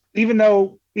 That even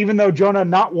though Jonah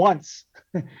not once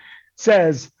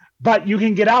says, but you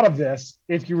can get out of this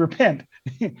if you repent.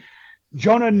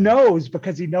 Jonah knows,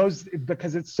 because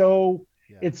it's so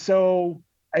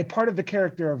a part of the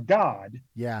character of God.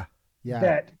 Yeah.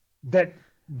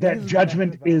 That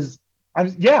judgment is,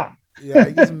 yeah. Yeah,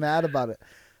 he gets mad about it.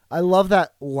 I love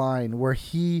that line where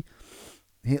he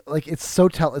like, it's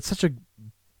such a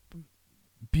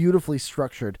beautifully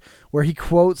structured, where he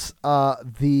quotes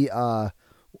the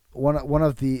one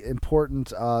of the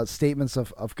important statements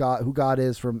of God, who God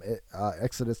is, from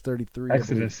Exodus 33.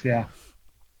 Exodus, yeah.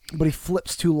 But he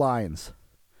flips two lines,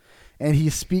 and he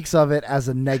speaks of it as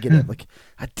a negative. Like,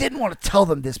 I didn't want to tell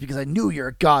them this because I knew you're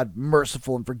a God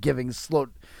merciful and forgiving, slow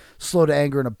to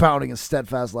anger and abounding in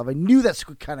steadfast love. I knew that's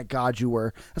what kind of God you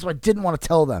were. That's why I didn't want to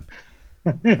tell them.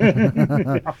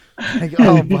 Like,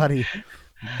 oh, buddy.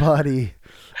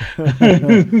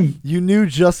 You knew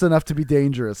just enough to be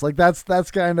dangerous. Like, that's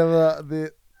kind of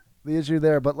the issue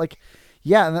there. But like,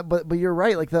 yeah, but you're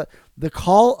right. Like, the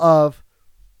call of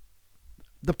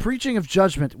the preaching of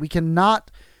judgment, we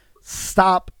cannot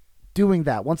stop doing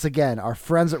that. Once again, our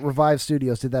friends at Revive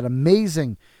Studios did that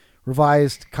amazing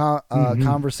revised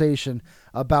conversation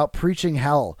about preaching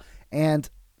hell, and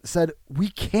said we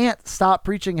can't stop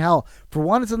preaching hell. For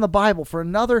one, it's in the Bible. For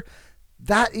another,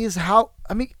 that is how,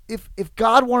 I mean, if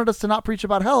God wanted us to not preach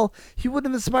about hell, he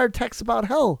wouldn't have inspired texts about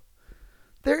hell.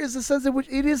 There is a sense in which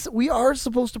we are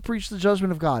supposed to preach the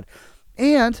judgment of God.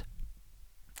 And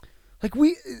like,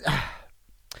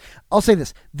 I'll say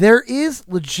this, there is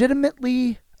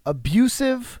legitimately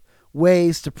abusive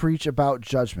ways to preach about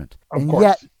judgment. Of and course.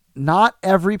 Yet not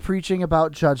every preaching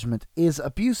about judgment is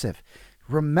abusive.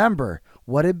 Remember,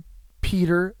 what did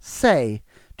Peter say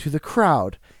to the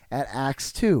crowd at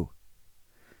Acts 2?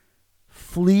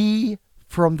 Flee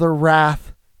from the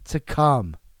wrath to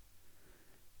come.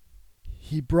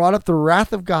 He brought up the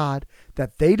wrath of God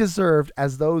that they deserved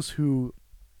as those who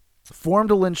formed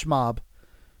a lynch mob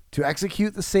to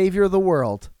execute the Savior of the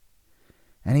world.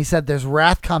 And he said, there's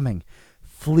wrath coming.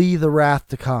 Flee the wrath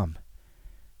to come.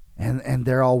 And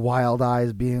they're all wild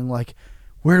eyes, being like,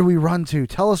 where do we run to?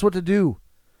 Tell us what to do.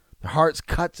 Their hearts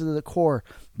cut to the core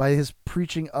by his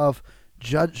preaching of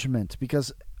judgment,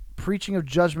 because preaching of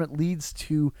judgment leads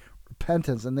to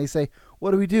repentance. And they say,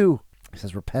 what do we do? He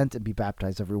says, repent and be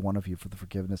baptized, every one of you, for the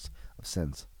forgiveness of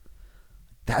sins.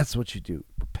 That's what you do.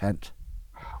 Repent.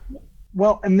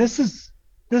 Well, and this is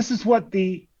what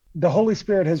the Holy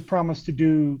Spirit has promised to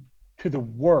do to the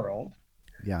world.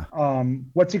 Yeah.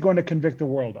 What's he going to convict the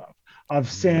world of? Of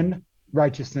sin,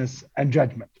 righteousness, and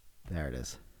judgment. There it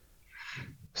is.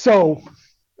 So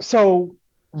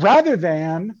rather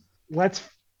than let's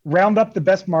round up the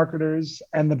best marketers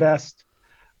and the best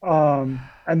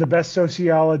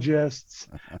sociologists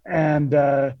and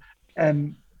the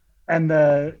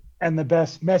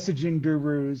best messaging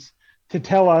gurus to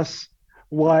tell us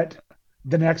what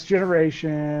the next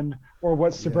generation, or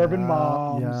what suburban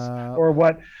moms, or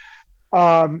what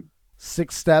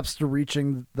 6 steps to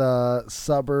reaching the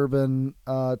suburban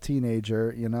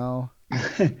teenager, you know.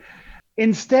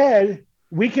 Instead,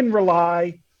 we can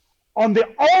rely on the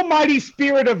almighty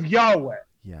Spirit of Yahweh,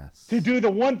 yes, to do the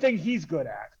one thing he's good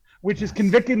at, which is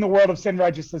convicting the world of sin,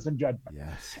 righteousness, and judgment.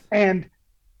 Yes. And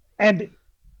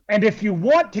if you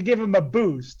want to give him a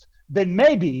boost, then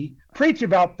maybe preach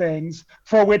about things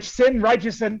for which sin,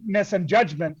 righteousness, and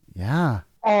judgment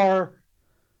are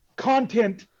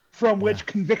content from which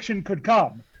conviction could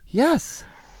come. Yes.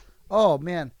 Oh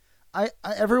man, I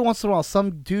every once in a while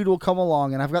some dude will come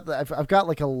along, and I've got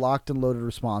like a locked and loaded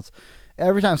response.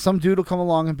 Every time some dude will come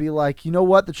along and be like, you know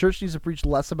what, the church needs to preach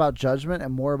less about judgment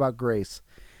and more about grace.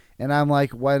 And I'm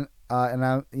like,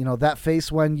 that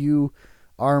face when you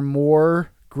are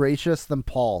more gracious than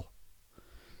Paul.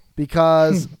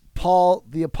 Because Paul,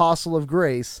 the apostle of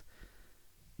grace,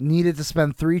 needed to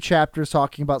spend 3 chapters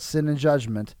talking about sin and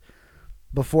judgment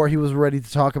before he was ready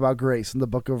to talk about grace in the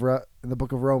book of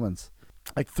Romans.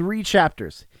 Like 3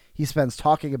 chapters he spends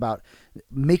talking about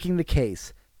making the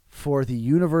case for the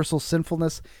universal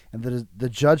sinfulness and the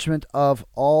judgment of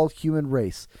all human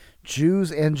race,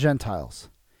 Jews and Gentiles.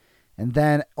 And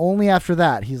then only after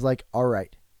that, he's like, all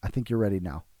right, I think you're ready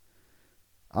now.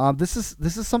 This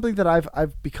is something that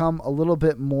I've become a little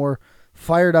bit more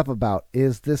fired up about,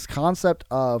 is this concept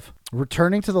of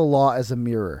returning to the law as a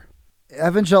mirror.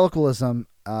 evangelicalism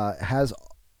has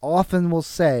often will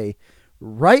say,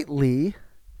 rightly,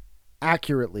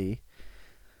 accurately,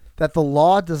 that the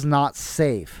law does not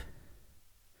save.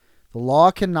 The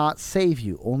law cannot save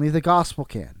you. Only the gospel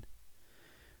can.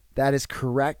 That is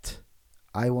correct.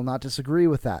 I will not disagree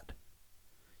with that.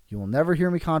 You will never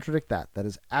hear me contradict that. That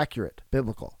is accurate,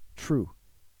 biblical, true.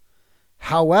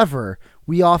 However,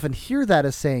 we often hear that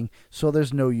as saying, so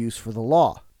there's no use for the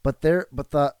law. But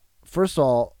the first of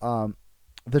all,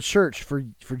 the church for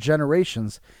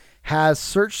generations has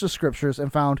searched the scriptures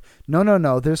and found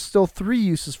no. There's still three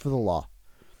uses for the law.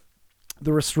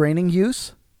 The restraining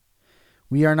use.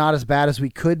 We are not as bad as we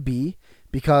could be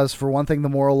because, for one thing, the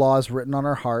moral law is written on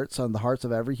our hearts, on the hearts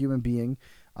of every human being.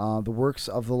 The works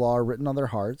of the law are written on their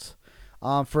hearts.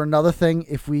 For another thing,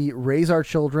 if we raise our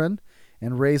children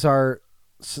and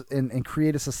and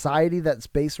create a society that's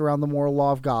based around the moral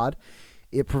law of God,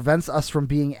 it prevents us from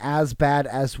being as bad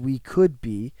as we could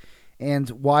be. And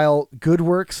while good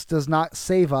works does not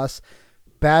save us,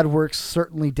 bad works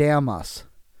certainly damn us.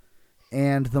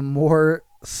 And the more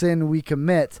sin we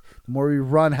commit, the more we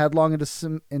run headlong into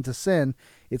sin,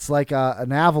 it's like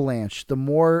an avalanche. The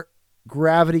more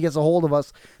gravity gets a hold of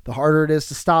us, the harder it is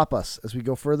to stop us as we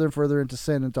go further and further into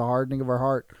sin, into hardening of our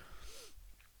heart.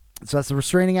 So that's the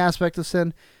restraining aspect of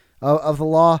sin, of the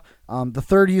law. The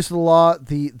third use of the law,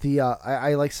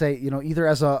 I like say, either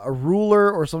as a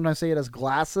ruler or sometimes say it as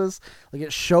glasses. Like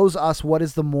it shows us what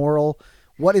is the moral,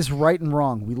 what is right and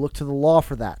wrong. We look to the law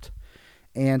for that.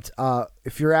 And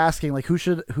if you're asking, like,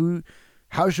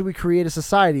 how should we create a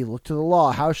society? Look to the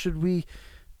law. How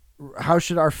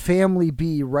should our family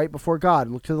be right before God?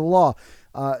 Look to the law.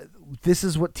 This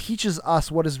is what teaches us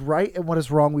what is right and what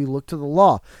is wrong. We look to the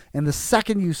law. And the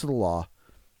second use of the law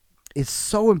is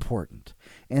so important.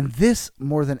 And this,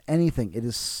 more than anything, it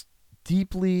is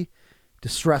deeply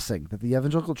distressing that the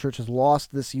evangelical church has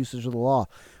lost this usage of the law,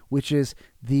 which is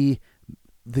the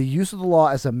use of the law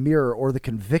as a mirror, or the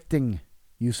convicting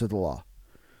use of the law.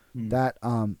 That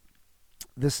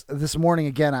this morning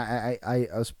again, I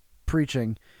was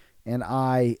preaching, and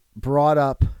I brought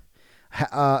up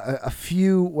a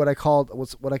few what I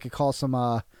could call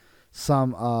some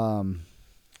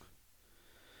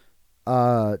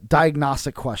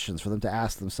diagnostic questions for them to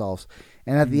ask themselves.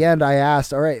 And at the end, I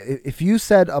asked, all right, if you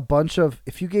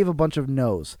gave a bunch of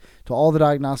no's to all the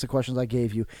diagnostic questions I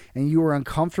gave you, and you were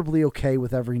uncomfortably okay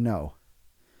with every no,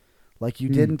 like you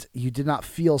did not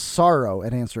feel sorrow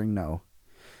at answering no,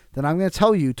 then I'm going to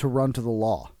tell you to run to the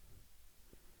law.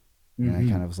 And I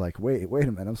kind of was like, wait a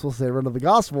minute, I'm supposed to say run to the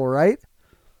gospel, right?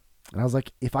 And I was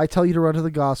like, if I tell you to run to the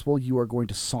gospel, you are going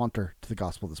to saunter to the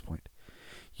gospel at this point.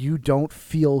 You don't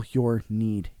feel your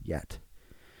need yet.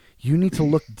 You need to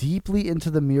look deeply into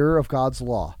the mirror of God's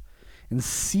law and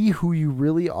see who you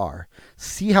really are.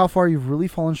 See how far you've really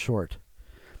fallen short.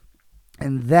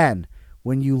 And then,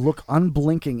 when you look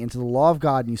unblinking into the law of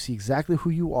God and you see exactly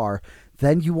who you are,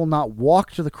 then you will not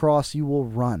walk to the cross, you will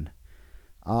run.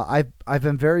 I've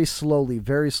been very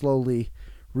slowly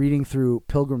reading through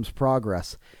Pilgrim's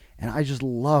Progress, and I just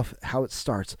love how it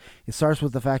starts. It starts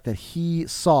with the fact that he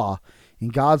saw in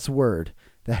God's word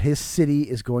that his city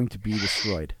is going to be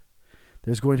destroyed.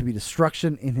 There's going to be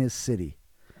destruction in his city.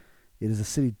 It is a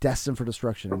city destined for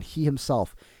destruction, and he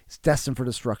himself is destined for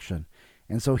destruction.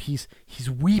 And so he's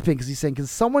weeping because he's saying, can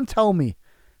someone tell me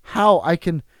how I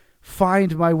can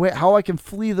find my way, how I can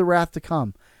flee the wrath to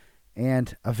come?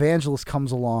 And Evangelist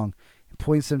comes along and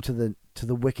points him to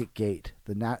the wicket gate,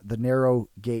 the narrow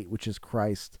gate, which is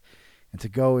Christ, and to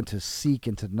go and to seek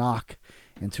and to knock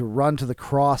and to run to the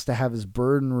cross to have his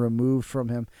burden removed from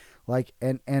him. Like,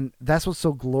 and that's what's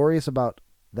so glorious about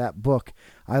that book.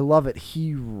 I love it.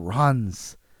 He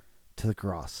runs to the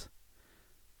cross.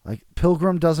 Like,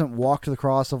 Pilgrim doesn't walk to the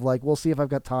cross of like, we'll see if I've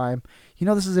got time.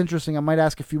 This is interesting. I might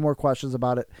ask a few more questions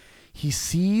about it. He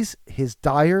sees his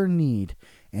dire need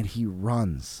and he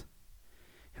runs.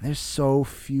 And there's so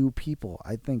few people.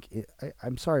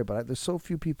 I'm sorry, but there's so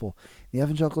few people in the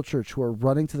evangelical church who are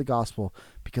running to the gospel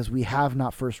because we have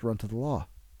not first run to the law.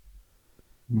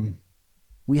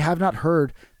 We have not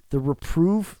heard the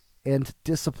reproof and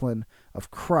discipline of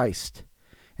Christ.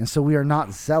 And so we are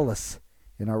not zealous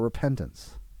in our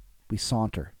repentance. We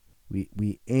saunter.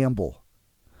 We amble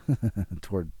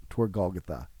toward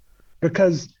Golgotha.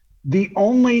 Because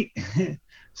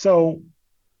so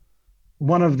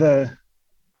one of the,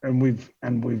 and we've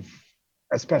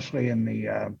especially in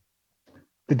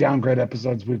the downgrade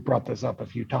episodes, we've brought this up a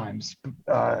few times,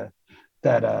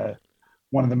 that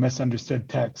one of the misunderstood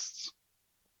texts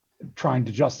trying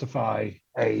to justify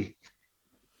a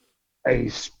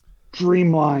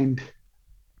streamlined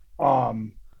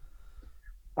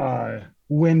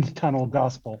wind tunnel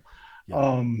gospel, Yeah.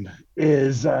 um,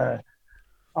 is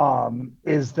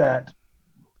is that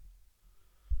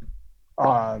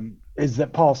is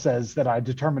that Paul says that I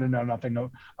determined to know nothing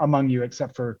among you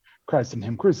except for Christ and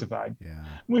Him crucified. Yeah.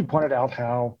 We pointed out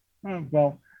how,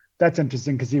 well, that's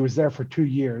interesting because he was there for 2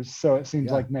 years, so it seems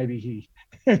Yeah. like maybe he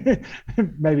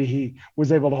maybe he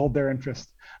was able to hold their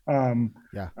interest,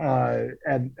 Yeah.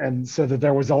 and so that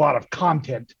there was a lot of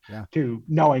content Yeah. to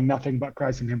knowing nothing but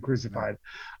Christ and Him Yeah. crucified.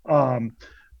 Um,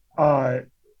 uh,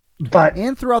 but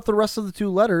And throughout the rest of the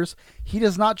two letters, he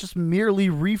does not just merely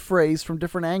rephrase from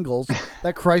different angles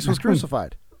that Christ was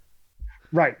crucified.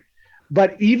 right,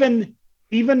 but even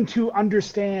to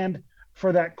understand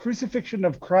for that crucifixion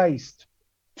of Christ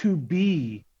to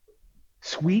be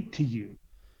sweet to you,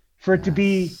 for it to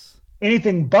be Yes.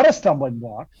 anything but a stumbling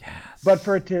block, but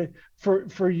for Yes. it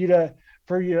to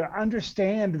for you to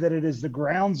understand that it is the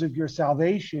grounds of your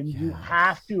salvation, you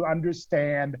have Yes. to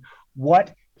understand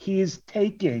what he's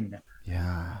taking.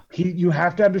 Yeah. You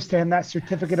have to understand that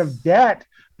certificate of Yes. debt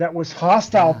that was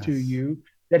hostile to Yes. you,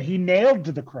 that he nailed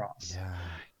to the cross. Yeah.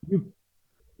 You,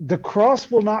 the cross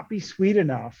will not be sweet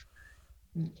enough.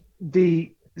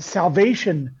 The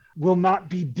salvation will not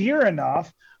be dear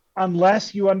enough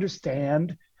unless you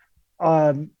understand,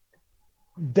 um,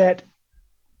 that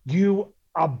you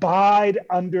abide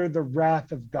under the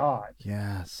wrath of God.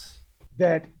 Yes.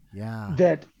 That Yeah.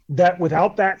 that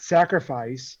without that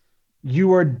sacrifice,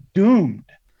 you are doomed,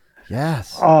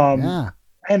 Yes. um, Yeah.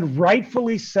 and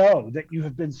rightfully so. That you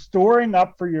have been storing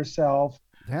up for yourself,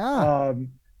 Yeah.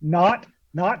 um, not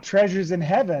treasures in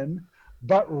heaven,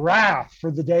 but wrath for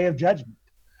the day of judgment,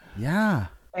 Yeah.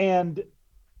 and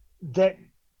that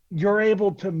you're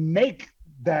able to make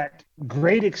that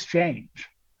great exchange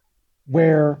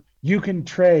where you can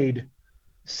trade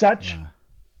such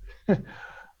Yeah.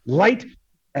 light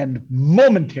and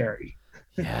momentary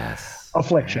Yes.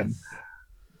 affliction Yes.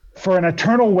 for an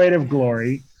eternal weight of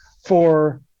glory,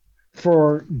 Yes.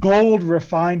 for gold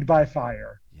refined by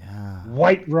fire, Yeah.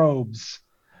 white robes,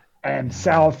 and Yeah.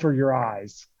 salve for your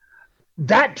eyes.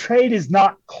 That trade is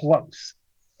not close.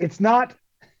 It's not.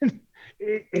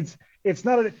 It's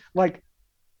not like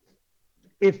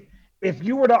if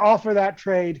you were to offer that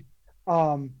trade,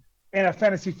 um, in a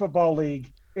fantasy football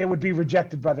league, it would be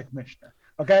rejected by the commissioner.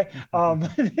 Okay,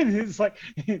 it's like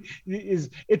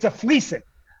it's a fleecing,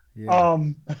 Yeah.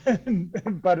 um,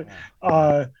 but Yeah. Yeah.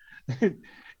 uh,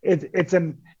 it's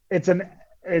an it's an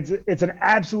it's an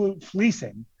absolute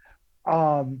fleecing,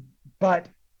 um, but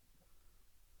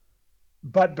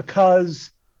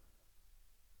because,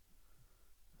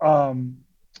 um,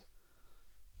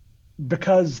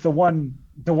 the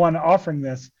one offering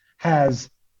this has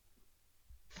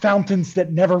fountains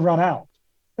that never run out,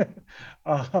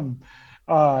 um,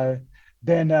 uh,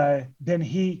 then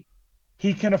he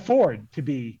can afford to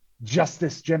be just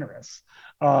this generous.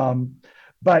 Um,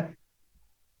 but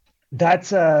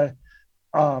that's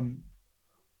um,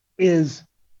 is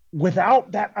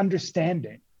without that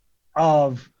understanding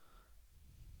of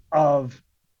of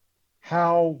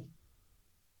how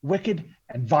wicked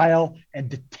and vile and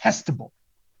detestable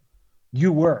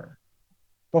you were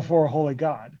before a holy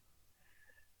God.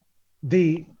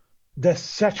 The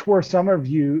such were some of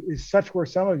you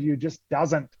just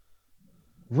doesn't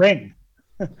ring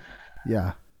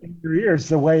Yeah. in your ears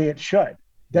the way it should.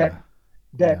 Yeah. That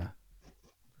that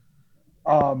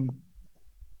Yeah. um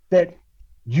that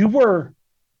you were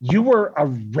a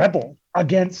rebel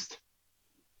against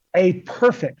a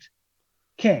perfect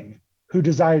king who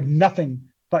desired nothing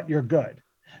but your good.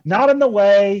 Not in the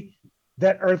way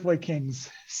that earthly kings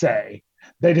say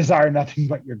they desire nothing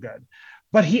but your good,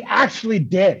 but he actually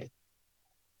did.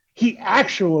 He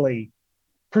actually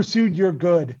pursued your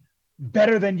good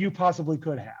better than you possibly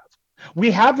could have.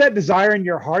 We have that desire in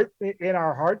your heart, in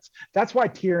our hearts. That's why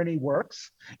tyranny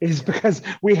works, is Yeah. because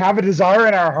we have a desire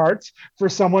in our hearts for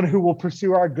someone who will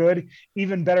pursue our good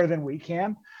even better than we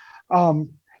can.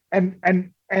 Um, and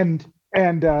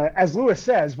as Lewis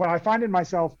says, when I find in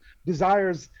myself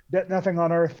desires that nothing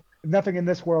on earth, nothing in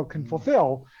this world can Mm.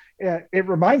 fulfill, it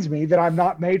reminds me that I'm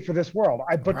not made for this world.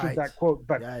 I butchered Right. that quote,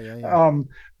 but Yeah. Yeah. Yeah. um,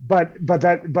 but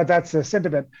that's the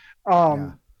sentiment. Yeah.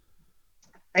 Um,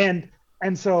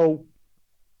 and so,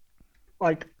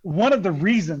 like, one of the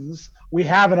reasons we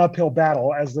have an uphill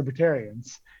battle as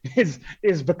libertarians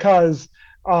is because,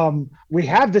 we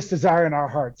have this desire in our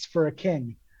hearts for a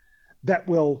king that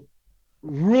will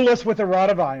rule us with a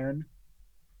rod of iron,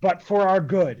 but for our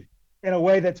good in a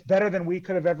way that's better than we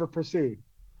could have ever pursued.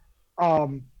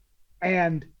 Um,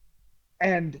 and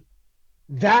and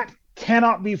that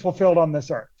cannot be fulfilled on this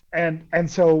earth. And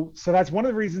so that's one of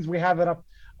the reasons we have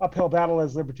uphill battle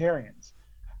as libertarians.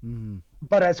 Mm-hmm.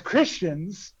 But as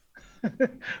Christians,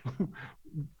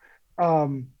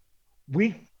 um,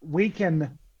 we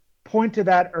can point to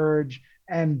that urge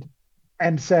and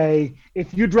say,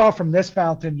 if you draw from this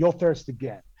fountain, you'll thirst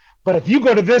again. But if you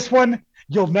go to this one,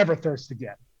 you'll never thirst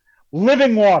again.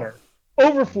 Living water,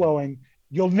 overflowing,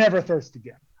 you'll never thirst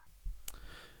again.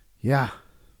 Yeah.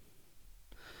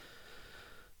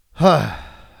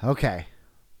 Okay.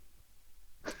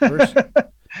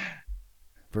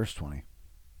 Verse 20.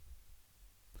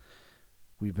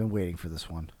 We've been waiting for this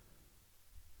one.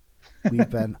 We've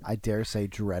been, I dare say,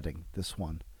 dreading this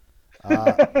one.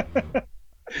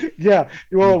 Yeah.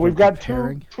 Well, we've got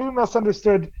preparing. two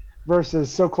misunderstood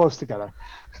verses so close together.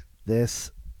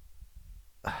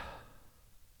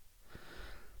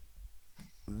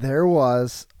 There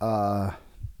was an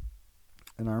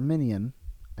Arminian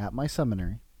at my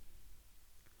seminary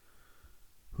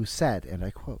who said, and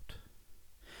I quote,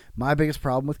 "My biggest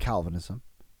problem with Calvinism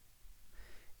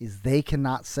is they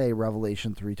cannot say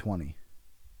Revelation 3:20.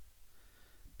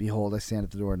 Behold, I stand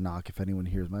at the door and knock. If anyone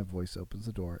hears my voice, opens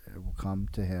the door, it will come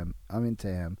to him. I'm into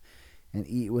him, and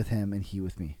eat with him, and he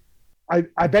with me."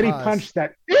 I bet he punched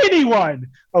that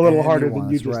anyone a little harder than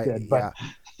you just did. But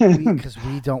yeah. Because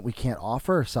we can't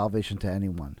offer salvation to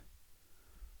anyone.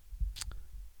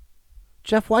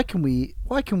 Jeff, why can we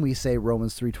say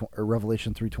Romans 3 or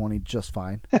Revelation 3:20 just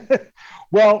fine?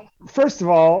 Well, first of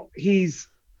all, he's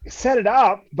set it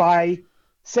up by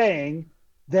saying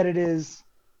that it is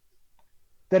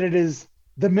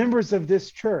the members of this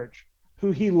church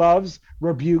who he loves,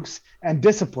 rebukes, and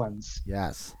disciplines.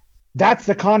 Yes. That's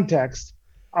the context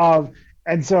of,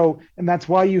 and that's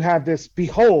why you have this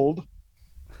behold.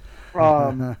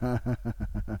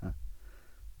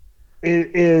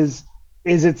 It's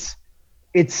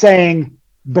saying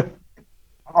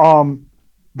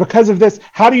because of this,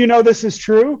 how do you know this is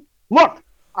true? Look,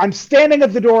 I'm standing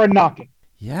at the door and knocking.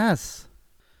 Yes.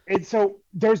 And so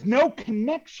there's no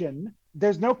connection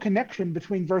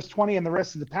between verse 20 and the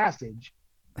rest of the passage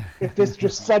if this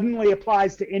just suddenly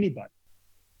applies to anybody.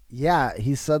 Yeah,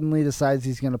 he suddenly decides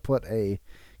he's going to put a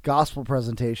gospel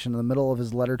presentation in the middle of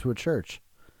his letter to a church.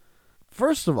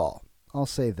 First of all, I'll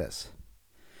say this.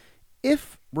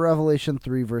 If Revelation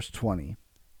 3 verse 20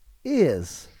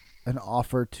 is an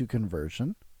offer to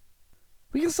conversion,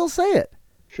 we can still say it.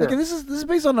 Sure. Like, this is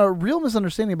based on a real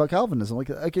misunderstanding about Calvinism. Like,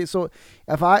 okay, so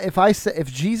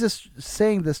if Jesus is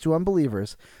saying this to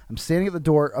unbelievers, I'm standing at the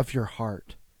door of your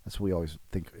heart. That's what we always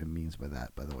think it means by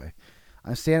that, by the way.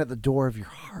 I'm standing at the door of your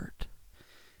heart,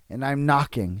 and I'm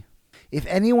knocking. If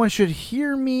anyone should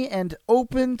hear me and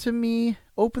open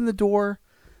the door,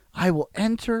 I will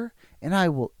enter, and I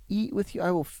will eat with you.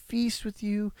 I will feast with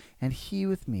you, and he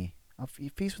with me. I'll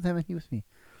feast with him, and he with me.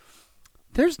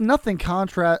 There's nothing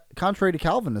contrary to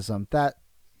Calvinism that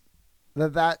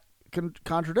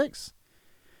contradicts.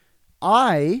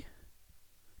 I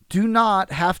do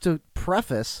not have to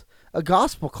preface a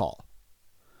gospel call.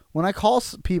 When I call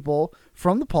people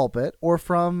from the pulpit or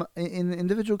from in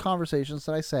individual conversations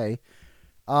that I say,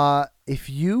 if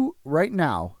you right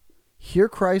now hear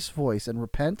Christ's voice and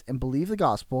repent and believe the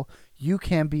gospel, you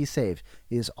can be saved.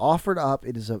 It is offered up.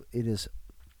 It is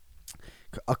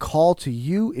a call to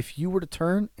you. If you were to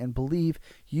turn and believe,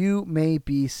 you may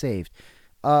be saved.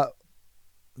 The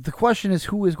question is,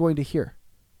 who is going to hear?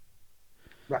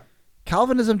 Right.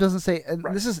 Calvinism doesn't say, and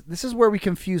right. This is where we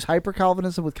confuse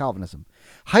hyper-Calvinism with Calvinism.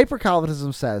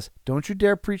 Hyper-Calvinism says, don't you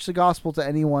dare preach the gospel to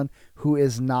anyone who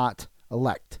is not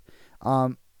elect.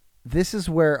 This is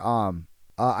where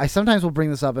I sometimes will bring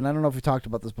this up, and I don't know if we talked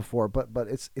about this before, but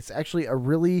it's actually a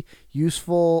really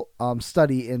useful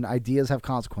study in ideas have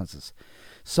consequences.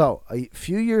 So a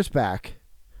few years back,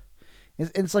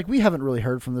 it's like we haven't really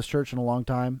heard from this church in a long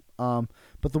time,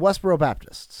 but the Westboro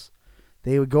Baptists,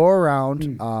 they would go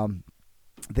around,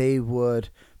 they would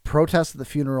protest at the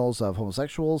funerals of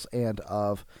homosexuals and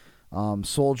of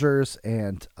soldiers,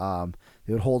 and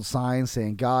they would hold signs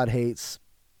saying God hates,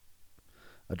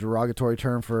 a derogatory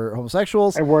term for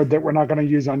homosexuals. A word that we're not going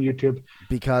to use on YouTube.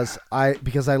 Because I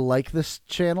like this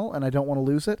channel and I don't want to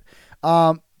lose it.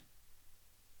 And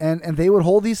they would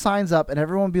hold these signs up and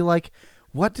everyone would be like,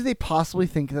 what do they possibly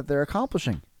think that they're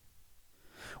accomplishing?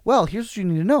 Well, here's what you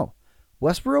need to know.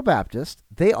 Westboro Baptist,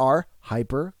 they are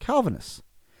hyper-Calvinists.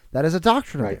 That is a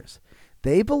doctrine of theirs.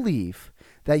 They believe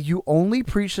that you only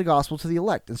preach the gospel to the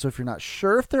elect. And so if you're not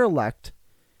sure if they're elect,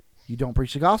 you don't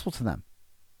preach the gospel to them.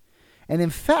 And in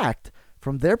fact,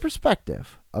 from their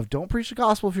perspective of don't preach the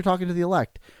gospel if you're talking to the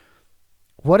elect,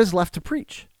 what is left to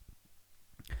preach?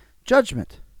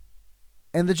 Judgment.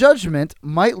 And the judgment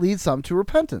might lead some to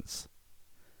repentance.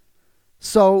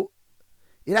 So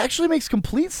it actually makes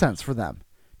complete sense for them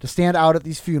to stand out at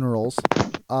these funerals,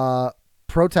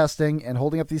 protesting and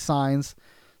holding up these signs,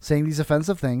 saying these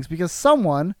offensive things, because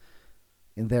someone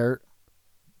in their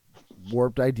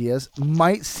warped ideas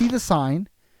might see the sign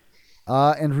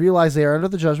and realize they are under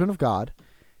the judgment of God,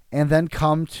 and then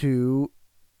come to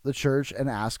the church and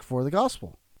ask for the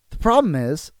gospel. The problem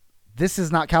is, this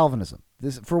is not Calvinism.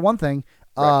 This, for one thing,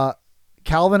 Right.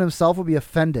 Calvin himself would be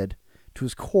offended to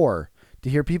his core to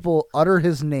hear people utter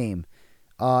his name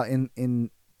in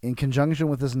conjunction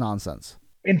with this nonsense.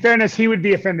 In fairness, he would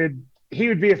be offended. He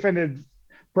would be offended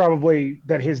probably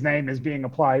that his name is being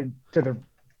applied to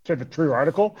the true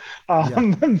article.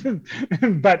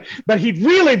 But he'd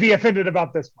really be offended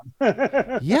about this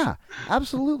one. Yeah,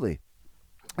 absolutely.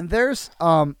 And there's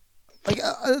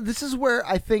this is where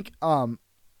I think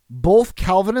both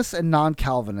Calvinists and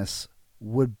non-Calvinists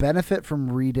would benefit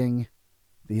from reading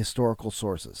the historical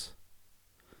sources.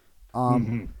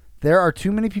 There are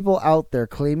too many people out there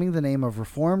claiming the name of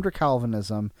Reformed or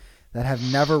Calvinism that have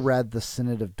never read the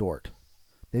Synod of Dort.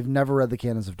 They've never read the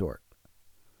Canons of Dort.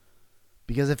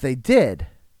 Because if they did,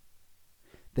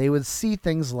 they would see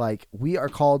things like, we are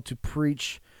called to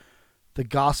preach the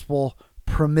gospel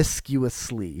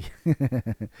promiscuously.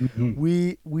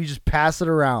 We just pass it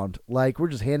around like we're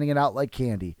just handing it out like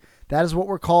candy. That is what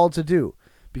we're called to do.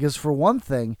 Because for one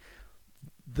thing,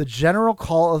 the general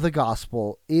call of the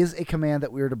gospel is a command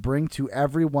that we are to bring to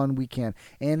everyone we can.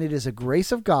 And it is a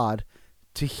grace of God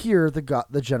to hear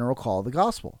the general call of the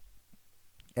gospel,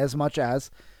 as much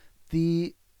as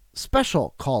the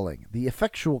special calling, the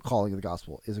effectual calling of the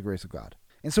gospel is a grace of God.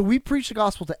 And so we preach the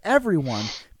gospel to everyone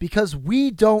because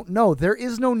we don't know. There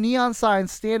is no neon sign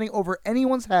standing over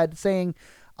anyone's head saying,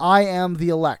 I am the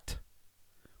elect,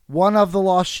 one of the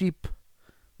lost sheep.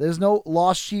 There's no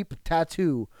lost sheep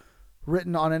tattoo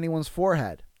written on anyone's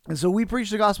forehead. And so we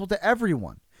preach the gospel to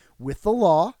everyone with the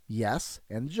law, yes,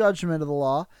 and the judgment of the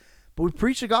law. But we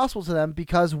preach the gospel to them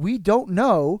because we don't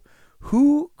know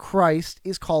who Christ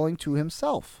is calling to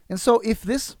himself. And so if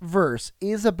this verse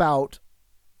is about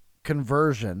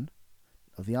conversion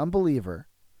of the unbeliever,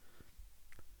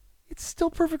 it's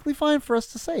still perfectly fine for us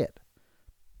to say it.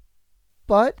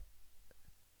 But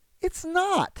it's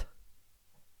not.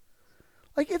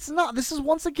 Like, it's not. This is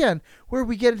once again where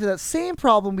we get into that same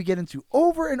problem we get into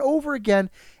over and over again,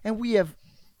 and we have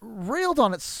railed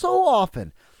on it so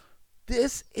often.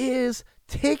 This is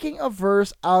taking a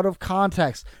verse out of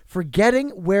context,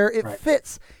 forgetting where it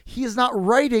fits. He is not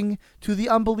writing to the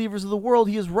unbelievers of the world.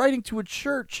 He is writing to a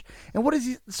church. And what is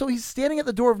he? So he's standing at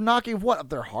the door of knocking of what? Of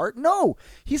their heart? No.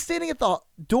 He's standing at the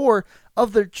door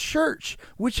of their church,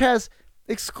 which has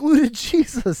excluded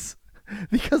Jesus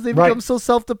because they become so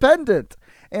self-dependent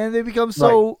and they become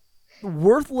so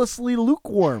worthlessly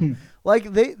lukewarm.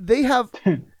 Like they have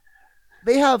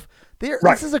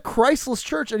this is a Christless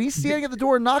church, and he's standing at the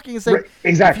door knocking and saying,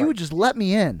 if you would just let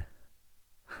me in.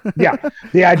 Yeah.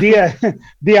 The idea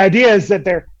is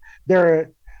that they're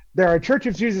a church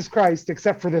of Jesus Christ,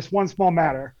 except for this one small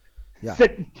matter. Yeah.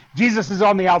 That Jesus is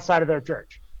on the outside of their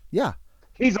church. Yeah.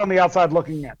 He's on the outside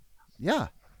looking in. Yeah.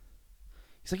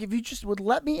 He's like, if you just would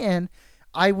let me in,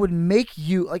 I would make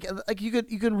you like you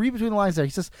can read between the lines there.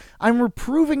 He says, I'm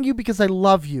reproving you because I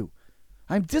love you.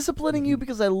 I'm disciplining you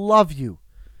because I love you.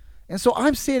 And so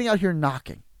I'm standing out here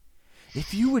knocking.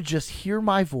 If you would just hear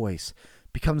my voice,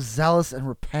 become zealous and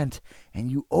repent,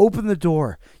 and you open the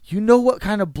door, you know what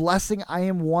kind of blessing I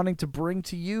am wanting to bring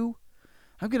to you?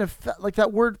 I'm going to, like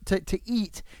that word to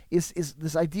eat is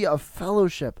this idea of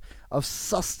fellowship, of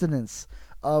sustenance,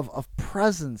 of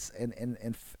presence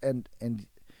and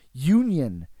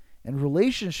union and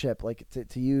relationship, like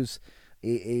to use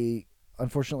a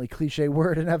unfortunately cliche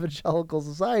word in evangelical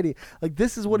society. Like,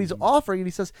 this is what he's offering. And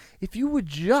he says, if you would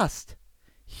just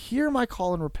hear my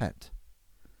call and repent,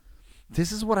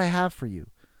 this is what I have for you.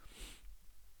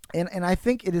 And I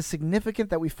think it is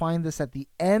significant that we find this at the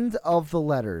end of the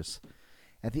letters.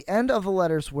 At the end of the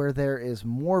letters, where there is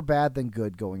more bad than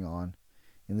good going on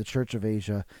in the Church of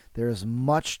Asia, there is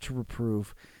much to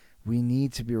reprove. We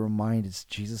need to be reminded, it's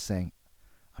Jesus saying,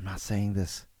 I'm not saying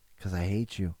this because I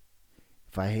hate you.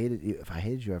 If I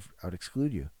hated you, I would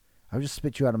exclude you. I would just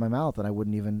spit you out of my mouth and I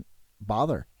wouldn't even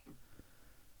bother.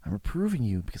 I'm reproving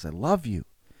you because I love you,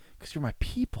 because you're my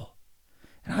people.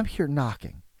 And I'm here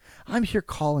knocking. I'm here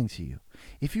calling to you.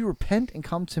 If you repent and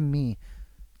come to me,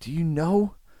 do you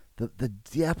know the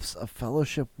depths of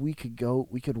fellowship we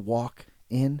could walk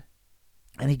in?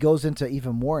 And he goes into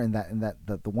even more in that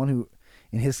the one who,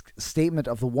 in his statement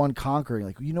of the one conquering,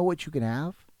 like, you know what you can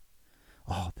have?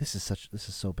 Oh, this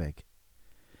is so big.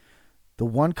 The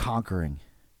one conquering,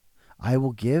 I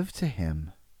will give to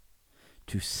him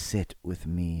to sit with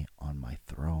me on my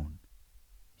throne.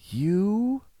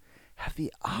 You have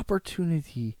the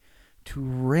opportunity to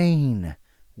reign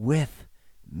with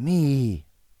me.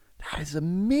 That is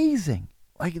amazing.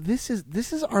 Like this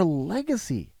is our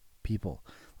legacy, people.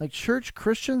 Like church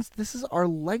Christians, this is our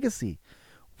legacy.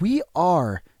 We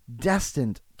are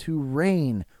destined to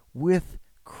reign with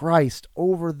Christ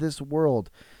over this world.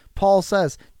 Paul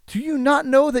says, "Do you not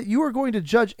know that you are going to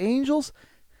judge angels?"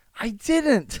 I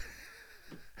didn't.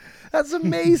 That's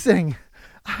amazing.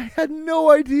 I had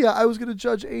no idea I was going to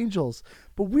judge angels,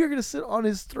 but we're going to sit on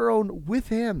his throne with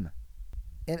him.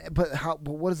 But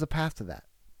what is the path to that?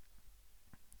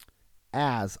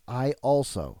 As I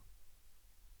also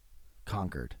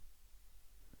conquered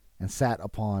and sat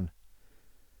upon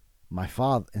my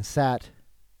father and sat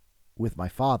with my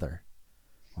Father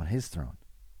on his throne.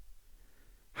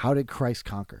 How did Christ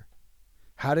conquer?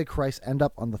 How did Christ end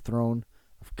up on the throne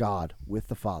of God with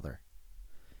the Father?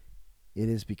 It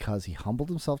is because he humbled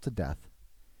himself to death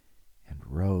and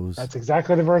rose. That's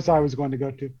exactly the verse I was going to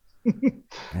go to.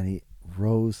 And he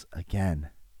rose again.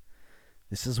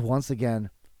 This is once again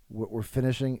what we're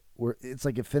finishing. It's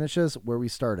like it finishes where we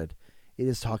started. It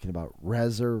is talking about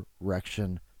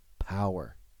resurrection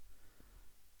power.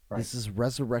 Right. This is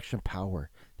resurrection power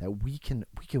that we can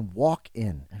walk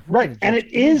in. Right. And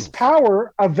it is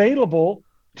power available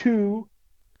to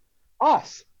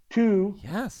us, to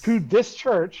this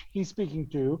church he's speaking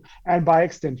to, and by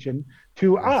extension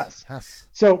to us. Yes.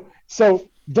 So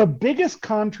the biggest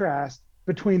contrast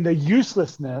between the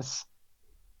uselessness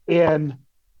in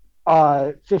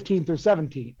 15 through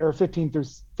 17 or 15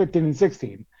 and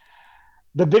 16,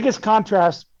 the biggest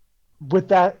contrast with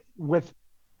that with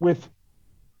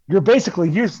you're basically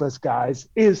useless, guys,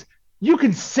 is you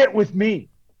can sit with me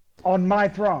on my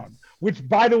throne, which,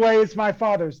 by the way, is my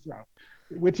Father's throne,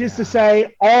 which is to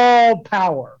say all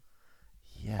power.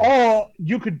 Yes. All,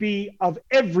 you could be of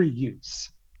every use.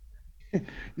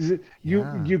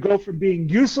 You go from being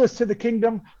useless to the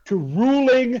kingdom to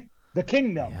ruling the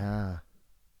kingdom.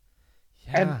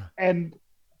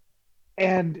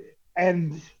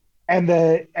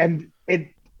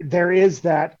 There is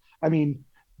that, I mean,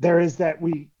 there is that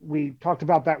we talked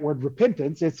about that word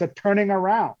repentance. It's a turning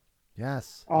around.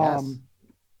 Yes.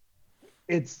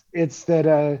 It's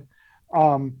that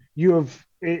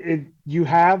you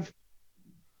have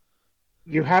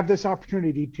this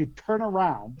opportunity to turn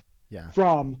around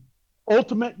from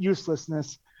ultimate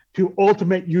uselessness to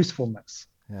ultimate usefulness.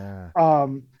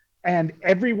 And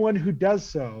everyone who does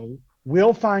so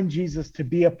will find Jesus to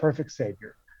be a perfect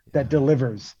Savior that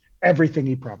delivers everything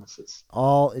he promises.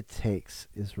 All it takes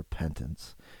is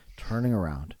repentance, turning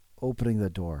around, opening the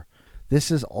door. This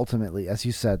is ultimately, as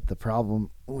you said, the problem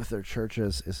with our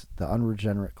churches is the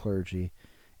unregenerate clergy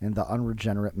and the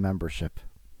unregenerate membership.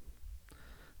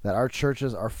 That our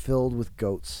churches are filled with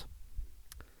goats.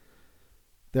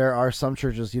 There are some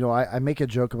churches, I make a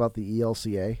joke about the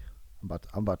ELCA. I'm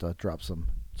about to drop some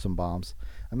bombs.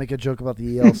 I make a joke about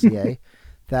the ELCA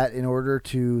that in order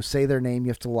to say their name, you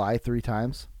have to lie 3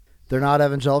 times. They're not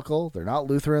evangelical. They're not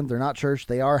Lutheran. They're not church.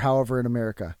 They are, however, in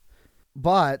America.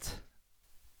 But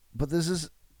this is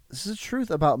the truth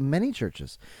about many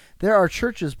churches. There are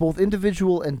churches, both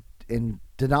individual and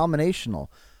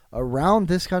denominational, around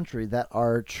this country that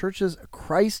are churches,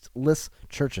 Christless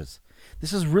churches.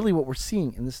 This is really what we're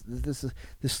seeing in this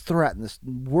threat and this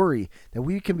worry that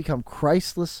we can become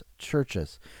Christless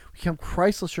churches. We become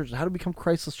Christless churches. How do we become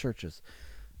Christless churches?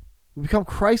 We become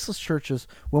Christless churches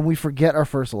when we forget our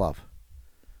first love,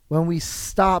 when we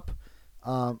stop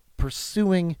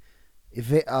pursuing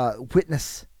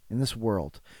witness in this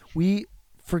world. We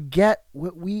forget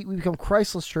we become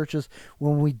Christless churches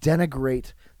when we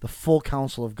denigrate the full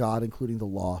counsel of God, including the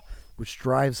law, which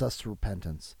drives us to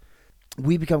repentance.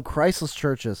 We become Christless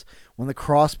churches when the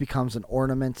cross becomes an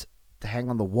ornament to hang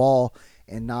on the wall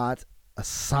and not a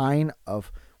sign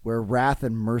of where wrath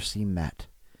and mercy met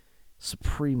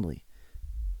supremely.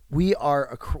 We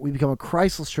become a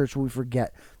Christless church when we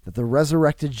forget that the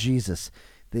resurrected Jesus,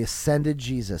 the ascended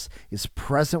Jesus, is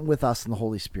present with us in the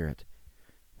Holy Spirit.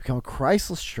 We become a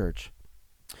Christless church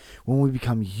when we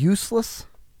become useless,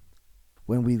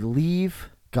 when we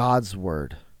leave God's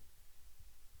word,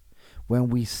 when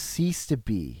we cease to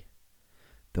be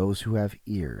those who have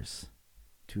ears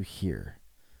to hear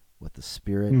what the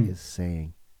Spirit is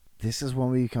saying. This is when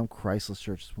we become Christless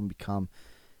churches, when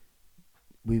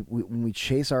we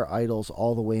chase our idols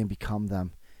all the way and become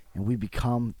them, and we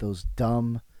become those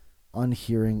dumb,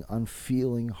 unhearing,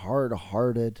 unfeeling,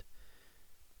 hard-hearted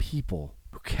people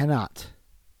who cannot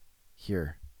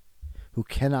hear, who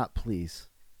cannot please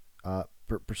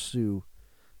pursue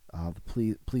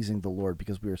pleasing the Lord,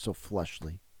 because we are so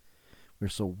fleshly, we're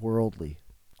so worldly.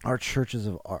 Our churches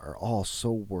are all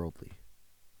so worldly.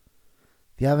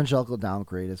 The evangelical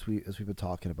downgrade, as we've been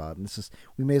talking about, and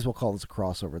we may as well call this a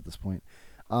crossover at this point,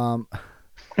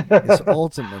 is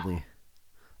ultimately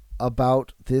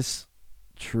about this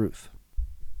truth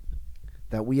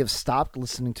that we have stopped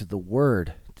listening to the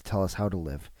Word to tell us how to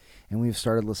live, and we have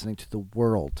started listening to the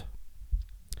world.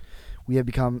 We have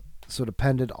become so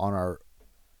dependent on our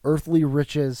earthly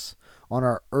riches, on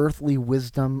our earthly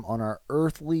wisdom, on our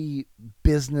earthly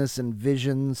business and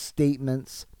vision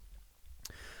statements,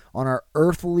 on our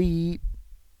earthly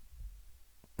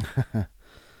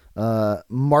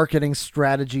marketing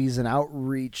strategies and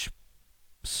outreach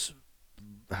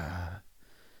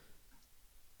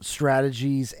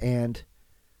strategies, and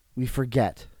we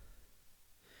forget,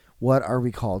 what are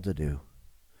we called to do?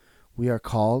 We are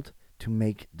called to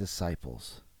make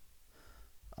disciples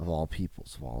of all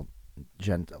peoples, of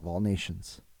all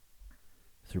nations,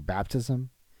 through baptism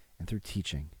and through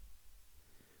teaching.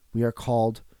 We are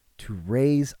called to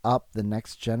raise up the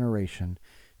next generation,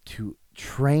 to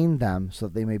train them so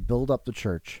that they may build up the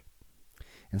church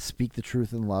and speak the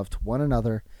truth in love to one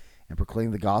another and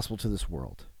proclaim the gospel to this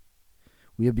world.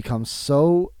 We have become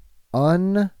so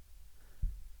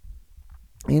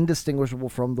indistinguishable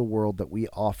from the world that we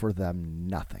offer them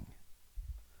nothing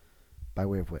by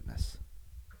way of witness,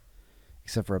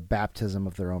 except for a baptism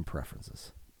of their own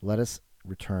preferences. Let us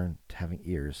return to having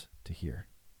ears to hear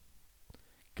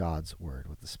God's word,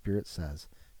 what the Spirit says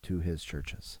to his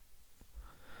churches.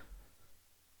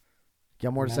 You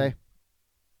got more to say?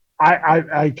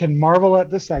 I can marvel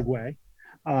at the segue.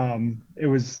 It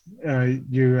was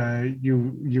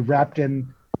you wrapped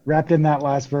in that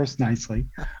last verse nicely.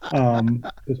 Just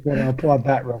want to applaud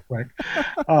that real quick.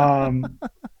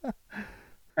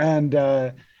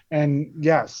 And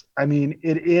yes, I mean,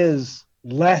 it is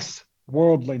less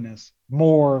worldliness,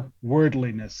 more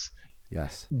wordliness.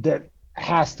 Yes, That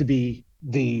has to be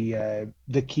the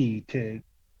key to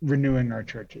renewing our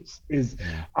churches. Is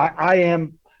yeah.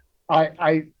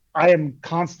 I am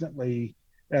constantly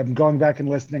going back and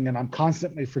listening, and I'm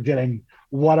constantly forgetting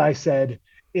what I said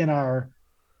in our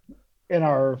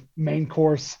main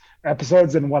course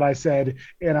episodes and what I said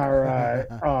in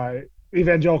our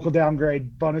evangelical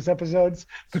downgrade bonus episodes,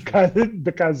 because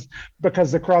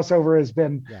the crossover has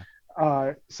been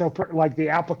like the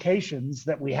applications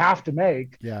that we have to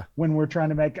make when we're trying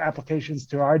to make applications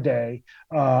to our day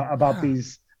about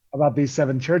these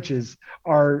 7 churches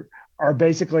are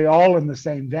basically all in the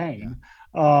same vein.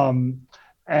 But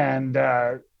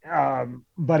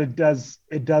it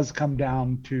does come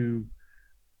down to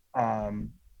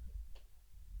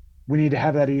we need to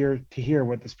have that ear to hear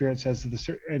what the Spirit says to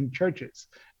the churches.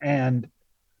 And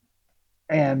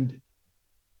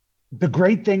the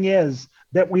great thing is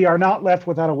that we are not left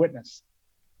without a witness.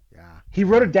 Yeah. He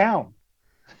wrote it down.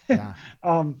 Yeah.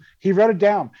 He wrote it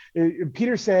down.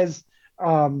 Peter says,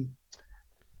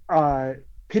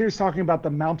 Peter's talking about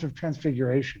the Mount of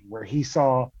Transfiguration, where he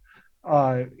saw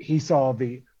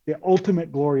the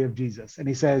ultimate glory of Jesus. And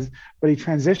he says, but he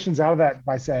transitions out of that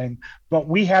by saying, but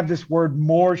we have this word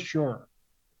more sure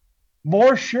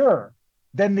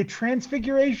than the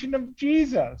transfiguration of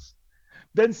Jesus,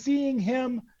 than seeing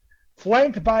him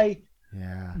flanked by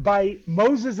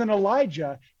Moses and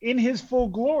Elijah in his full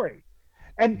glory.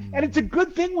 And it's a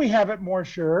good thing we have it more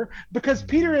sure, because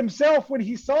Peter himself, when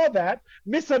he saw that,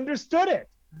 misunderstood it.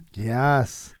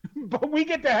 Yes. But we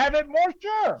get to have it more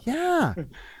sure. Yeah.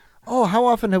 Oh, how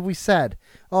often have we said,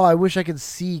 oh, I wish I could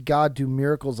see God do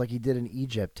miracles like he did in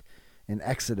Egypt in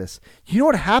Exodus. You know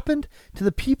what happened to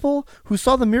the people who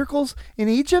saw the miracles in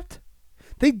Egypt?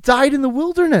 They died in the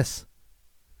wilderness.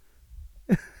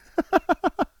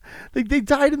 They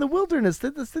died in the wilderness. They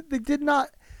did not.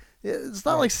 It's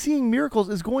not like seeing miracles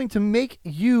is going to make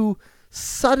you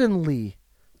suddenly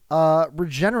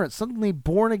regenerate, suddenly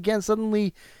born again.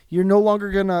 Suddenly you're no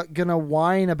longer gonna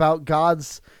whine about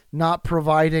God's not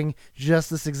providing just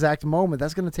this exact moment.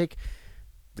 That's gonna take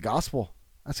the gospel.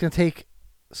 That's gonna take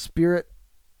spirit,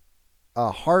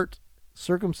 heart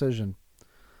circumcision,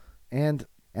 and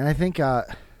I think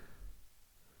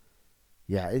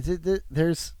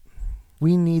there's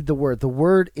we need the word. The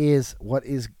word is what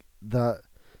is the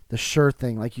sure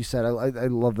thing. Like you said, I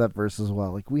love that verse as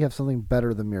well. Like, we have something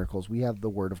better than miracles. We have the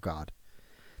word of God.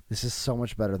 This is so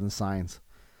much better than science,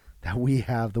 that we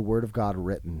have the word of God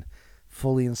written,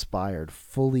 fully inspired,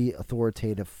 fully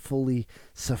authoritative, fully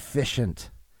sufficient,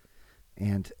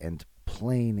 and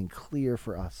plain and clear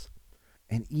for us.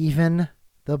 And even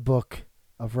the book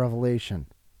of Revelation.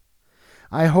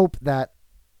 I hope that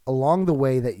along the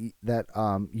way that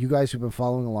you guys who've been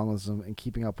following along with us and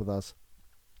keeping up with us,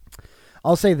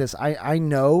 I'll say this: I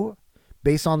know,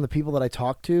 based on the people that I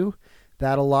talk to,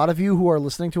 that a lot of you who are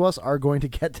listening to us are going to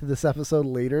get to this episode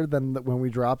later than when we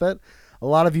drop it. A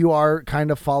lot of you are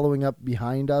kind of following up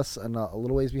behind us and a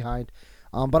little ways behind.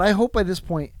 But I hope by this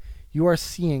point you are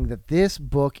seeing that this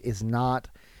book is not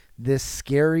this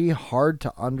scary, hard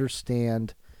to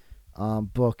understand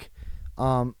book.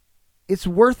 It's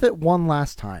worth it one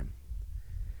last time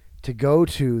to go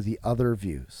to the other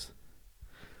views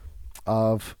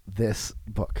of this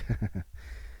book.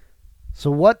 So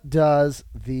what does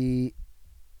the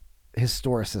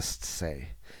historicists say?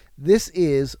 This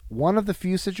is one of the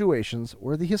few situations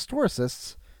where the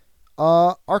historicists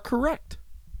are correct,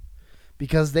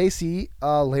 because they see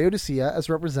Laodicea as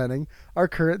representing our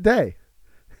current day.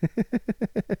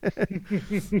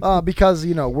 Because,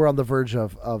 we're on the verge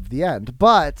of the end.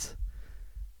 But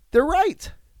they're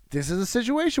right. This is a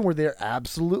situation where they're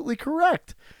absolutely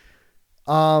correct.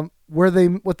 What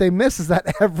they miss is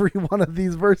that every one of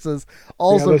these verses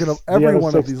also every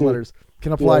one of these letters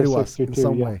can apply to us in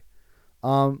some way.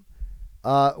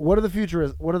 What do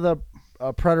the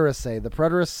preterists say? The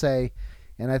preterists say,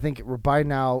 and I think by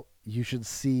now you should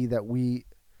see that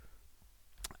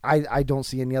I don't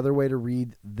see any other way to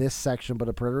read this section but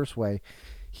a preterist way.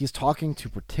 He's talking to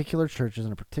particular churches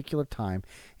in a particular time,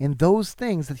 and those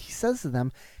things that he says to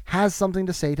them has something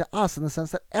to say to us, in the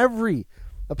sense that every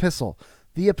epistle,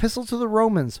 the epistle to the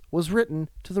Romans, was written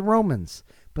to the Romans,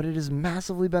 but it is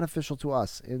massively beneficial to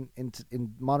us in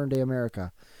modern day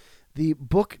America. The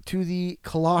book to the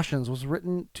Colossians was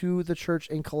written to the church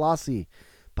in Colossae,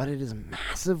 but it is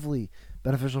massively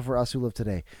beneficial for us who live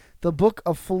today. The book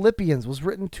of Philippians was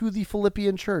written to the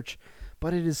Philippian church,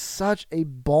 but it is such a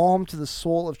balm to the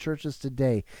soul of churches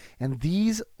today. And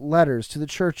these letters to the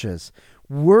churches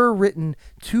were written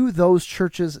to those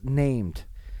churches named.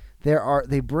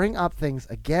 They bring up things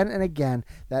again and again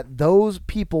that those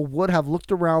people would have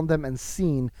looked around them and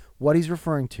seen what he's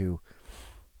referring to.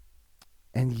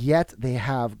 And yet they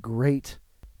have great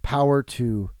power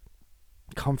to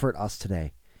comfort us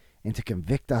today, and to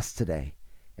convict us today,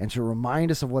 and to remind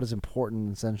us of what is important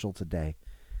and essential today.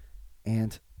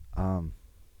 And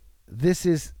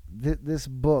this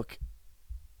book,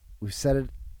 we've said it,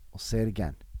 we'll say it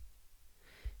again.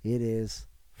 It is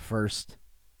first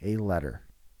a letter.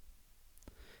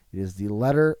 It is the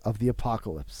letter of the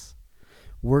apocalypse.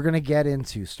 We're going to get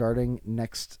into, starting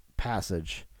next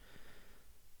passage,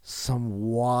 some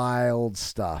wild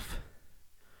stuff.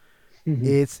 Mm-hmm.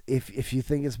 It's if you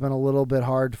think it's been a little bit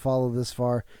hard to follow this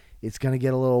far, it's going to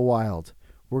get a little wild.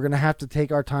 We're going to have to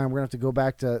take our time. We're going to have to go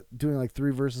back to doing like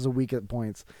 3 verses a week at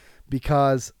points,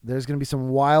 because there's going to be some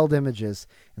wild images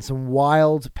and some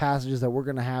wild passages that we're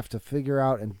going to have to figure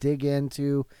out and dig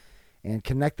into and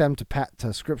connect them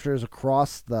to scriptures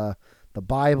across the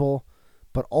Bible.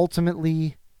 But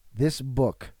ultimately, this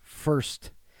book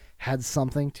first had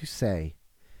something to say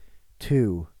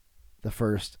to the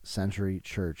first century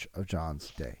church of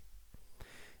John's day.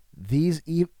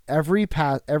 Every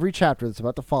chapter that's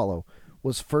about to follow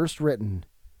was first written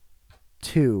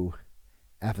to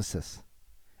Ephesus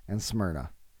and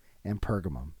Smyrna and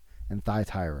Pergamum and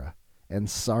Thyatira and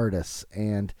Sardis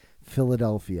and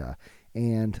Philadelphia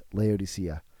and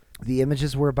Laodicea. The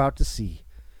images we're about to see,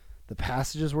 the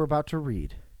passages we're about to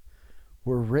read,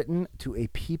 were written to a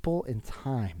people in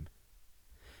time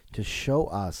to show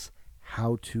us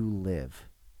how to live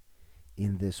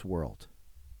in this world.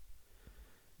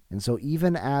 And so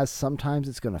even as sometimes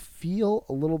it's going to feel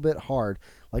a little bit hard,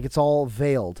 like it's all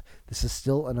veiled, this is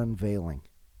still an unveiling.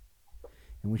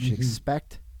 And we should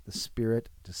expect the Spirit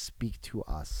to speak to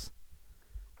us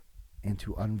and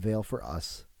to unveil for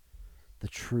us the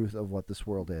truth of what this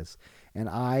world is. And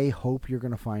I hope you're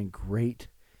going to find great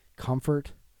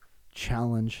comfort,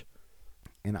 challenge,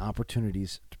 and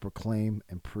opportunities to proclaim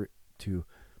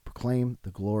proclaim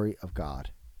the glory of God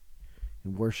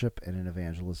in worship and in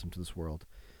evangelism to this world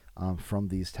from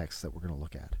these texts that we're going to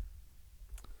look at.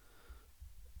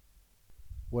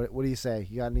 What do you say?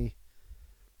 You got any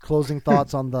closing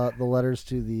thoughts on the letters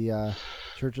to the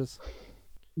churches?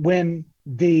 When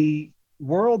the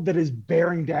world that is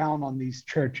bearing down on these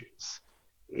churches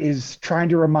is trying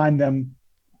to remind them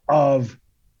of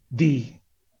the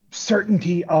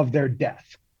certainty of their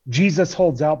death, Jesus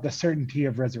holds out the certainty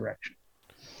of resurrection.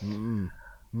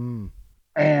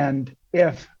 And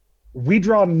if we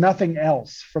draw nothing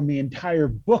else from the entire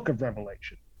book of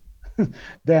Revelation,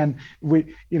 then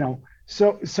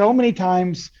so many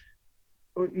times,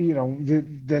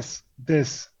 this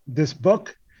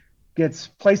book gets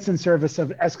placed in service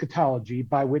of eschatology,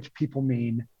 by which people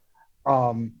mean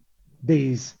um,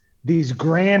 these these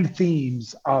grand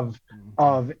themes Mm-hmm.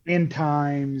 of end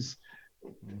times,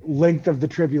 length of the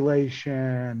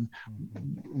tribulation,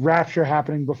 Mm-hmm. rapture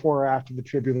happening before or after the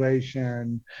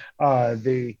tribulation,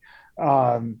 the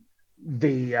um,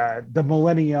 the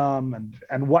millennium,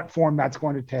 and what form that's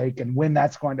going to take, and when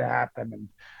that's going to happen,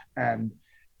 and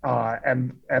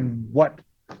and what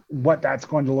that's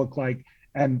going to look like,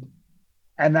 and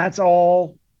and that's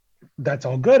all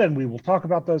good, and we will talk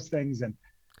about those things,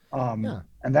 Yeah.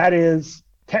 and that is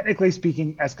technically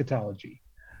speaking eschatology.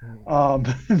 Mm-hmm.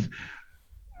 Um,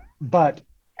 but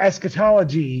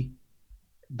eschatology,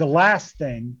 the last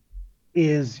thing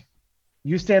is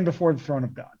you stand before the throne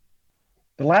of God.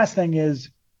 The last thing is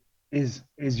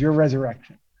your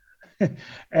resurrection,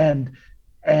 and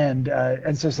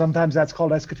and so sometimes that's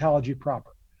called eschatology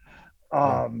proper.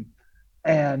 Yeah. Um,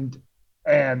 and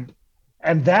and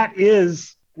and that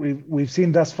is we've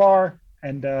seen thus far,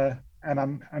 and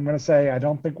I'm going to say I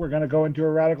don't think we're going to go into a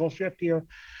radical shift here.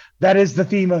 That is the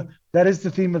theme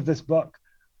of this book.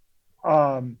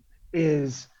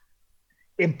 Is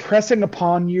impressing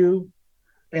upon you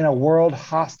in a world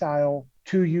hostile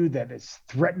to you that is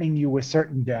threatening you with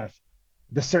certain death,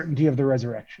 the certainty of the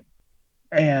resurrection.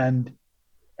 And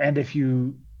and if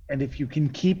you can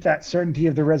keep that certainty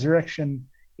of the resurrection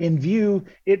in view,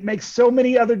 it makes so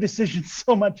many other decisions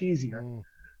so much easier. Mm-hmm.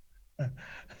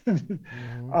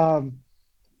 Mm-hmm. um,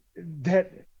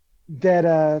 that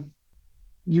that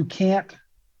you can't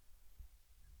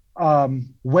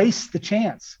waste the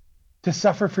chance to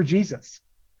suffer for Jesus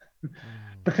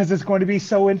because it's going to be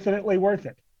so infinitely worth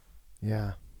it.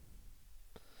 Yeah.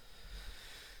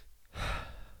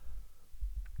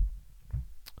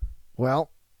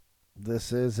 Well,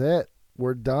 this is it.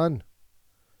 We're done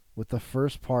with the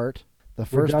first part. The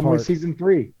We're first done with part. season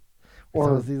three, We're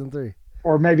done with or season 3.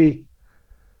 or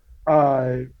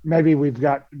maybe we've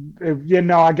got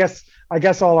I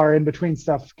guess all our in between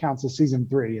stuff counts as season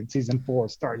three, and season four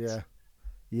starts Yeah.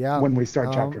 Yeah. when we start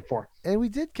chapter four. And we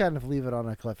did kind of leave it on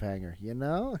a cliffhanger, you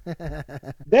know?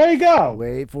 There you go.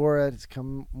 Wait for it.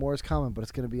 More is coming, but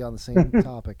it's going to be on the same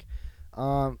topic.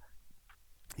 Um,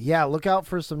 yeah, look out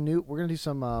for some new. We're going to do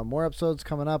some more episodes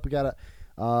coming up. We got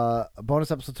a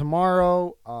bonus episode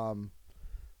tomorrow.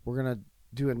 We're going to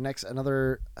do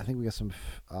another. I think we got some.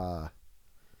 We're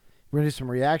going to do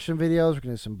some reaction videos. We're going to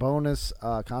do some bonus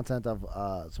content of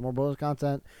some more bonus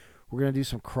content. We're going to do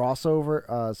some crossover,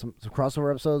 some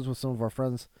crossover episodes with some of our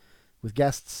friends, with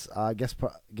guests,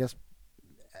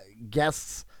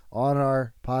 guests on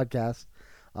our podcast.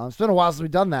 It's been a while since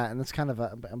we've done that, and it's kind of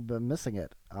I've been missing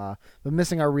it. Been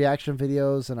missing our reaction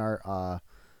videos and our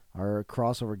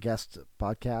crossover guest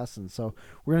podcasts, and so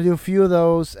we're gonna do a few of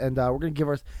those, and we're gonna give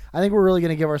I think we're really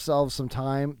gonna give ourselves some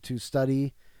time to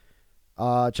study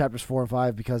chapters 4 and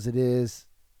 5 because it is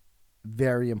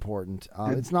very important.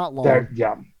 It's not long,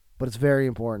 Yeah. but it's very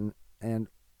important, and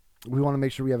we want to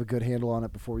make sure we have a good handle on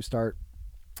it before we start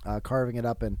carving it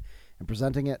up and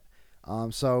presenting it.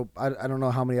 So I don't know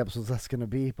how many episodes that's gonna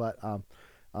be, but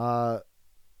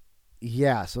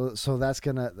yeah. So that's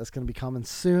gonna be coming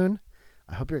soon.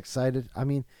 I hope you're excited. I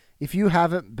mean, if you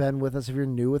haven't been with us, if you're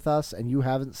new with us and you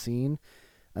haven't seen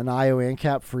an IO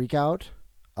ANCAP freak out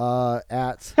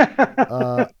at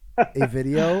a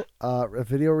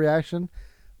video reaction,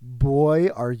 boy,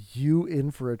 are you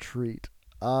in for a treat.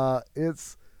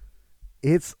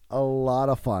 It's a lot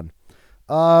of fun.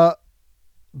 But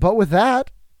with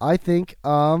that, I think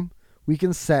we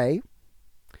can say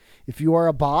if you are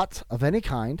a bot of any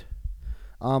kind,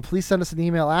 please send us an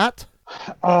email at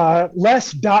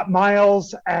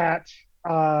Les.miles at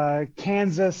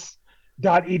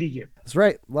kansas.edu. that's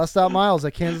right, les.miles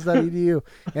at kansas.edu.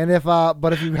 And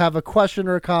if you have a question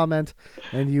or a comment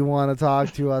and you want to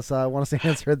talk to us, want us to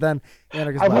answer it, then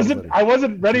I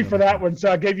wasn't ready for that one, so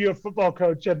I gave you a football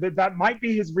coach, and that might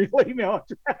be his real email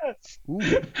address.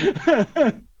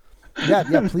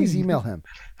 Yeah, please email him.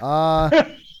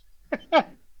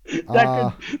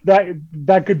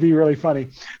 That could be really funny.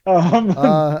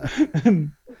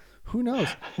 Who knows?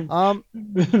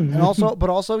 And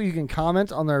also you can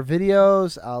comment on their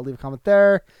videos. Leave a comment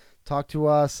there. Talk to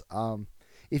us.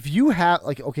 If you have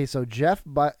so Jeff,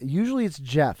 but usually it's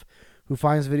Jeff who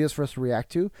finds videos for us to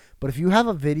react to. But if you have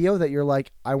a video that you're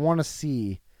like, I want to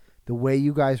see the way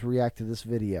you guys react to this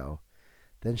video,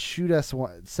 then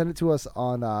send it to us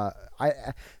on.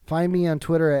 Find me on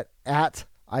Twitter at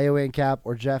IOANCAP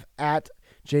or Jeff at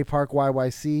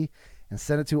JParkYYC, and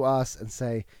send it to us and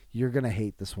say you're gonna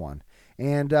hate this one,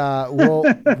 and we'll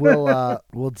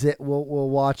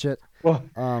watch it Well,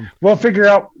 Um, we'll figure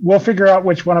out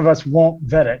which one of us won't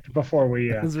vet it before we.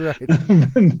 that's right.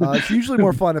 It's usually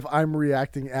more fun if I'm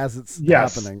reacting as it's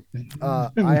Yes, happening. I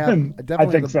I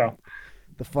definitely think have so.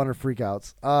 the funner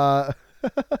freakouts.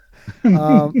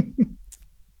 Um,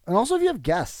 and also, if you have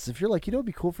guests, if you're like, it'd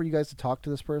be cool for you guys to talk to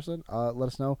this person, let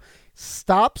us know.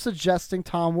 Stop suggesting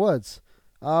Tom Woods.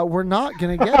 We're not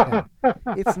gonna get him.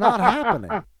 It's not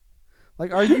happening.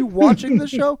 Like, are you watching this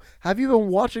show? Have you been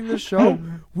watching this show?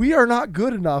 We are not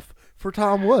good enough for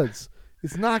Tom Woods.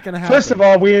 It's not gonna First of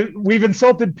happen. all, we've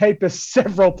insulted papists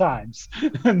several times.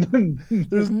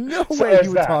 There's no So way he there's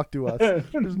would that. talk to us.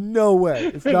 There's no way.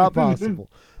 It's not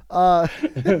possible. Uh,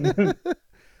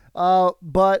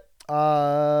 but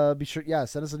be sure,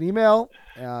 send us an email,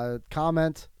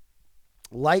 comment,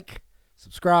 like,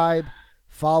 subscribe,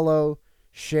 follow,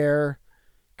 share,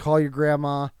 call your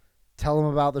grandma, tell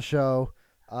them about the show,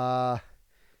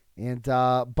 and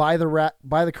buy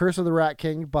the Curse of the Rat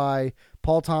King by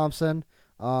Paul Thompson.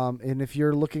 And if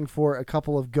you're looking for a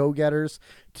couple of go-getters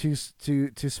to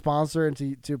sponsor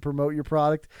and to promote your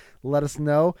product, let us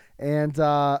know. And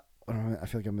I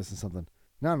feel like I'm missing something.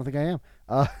 No, I don't think I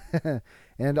am.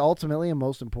 And ultimately, and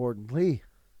most importantly,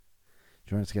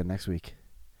 join us again next week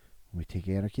when we take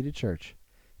anarchy to church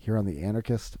here on the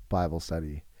Anarchist Bible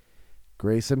Study.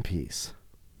 Grace and peace.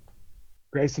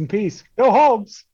 Grace and peace. Go Hogs!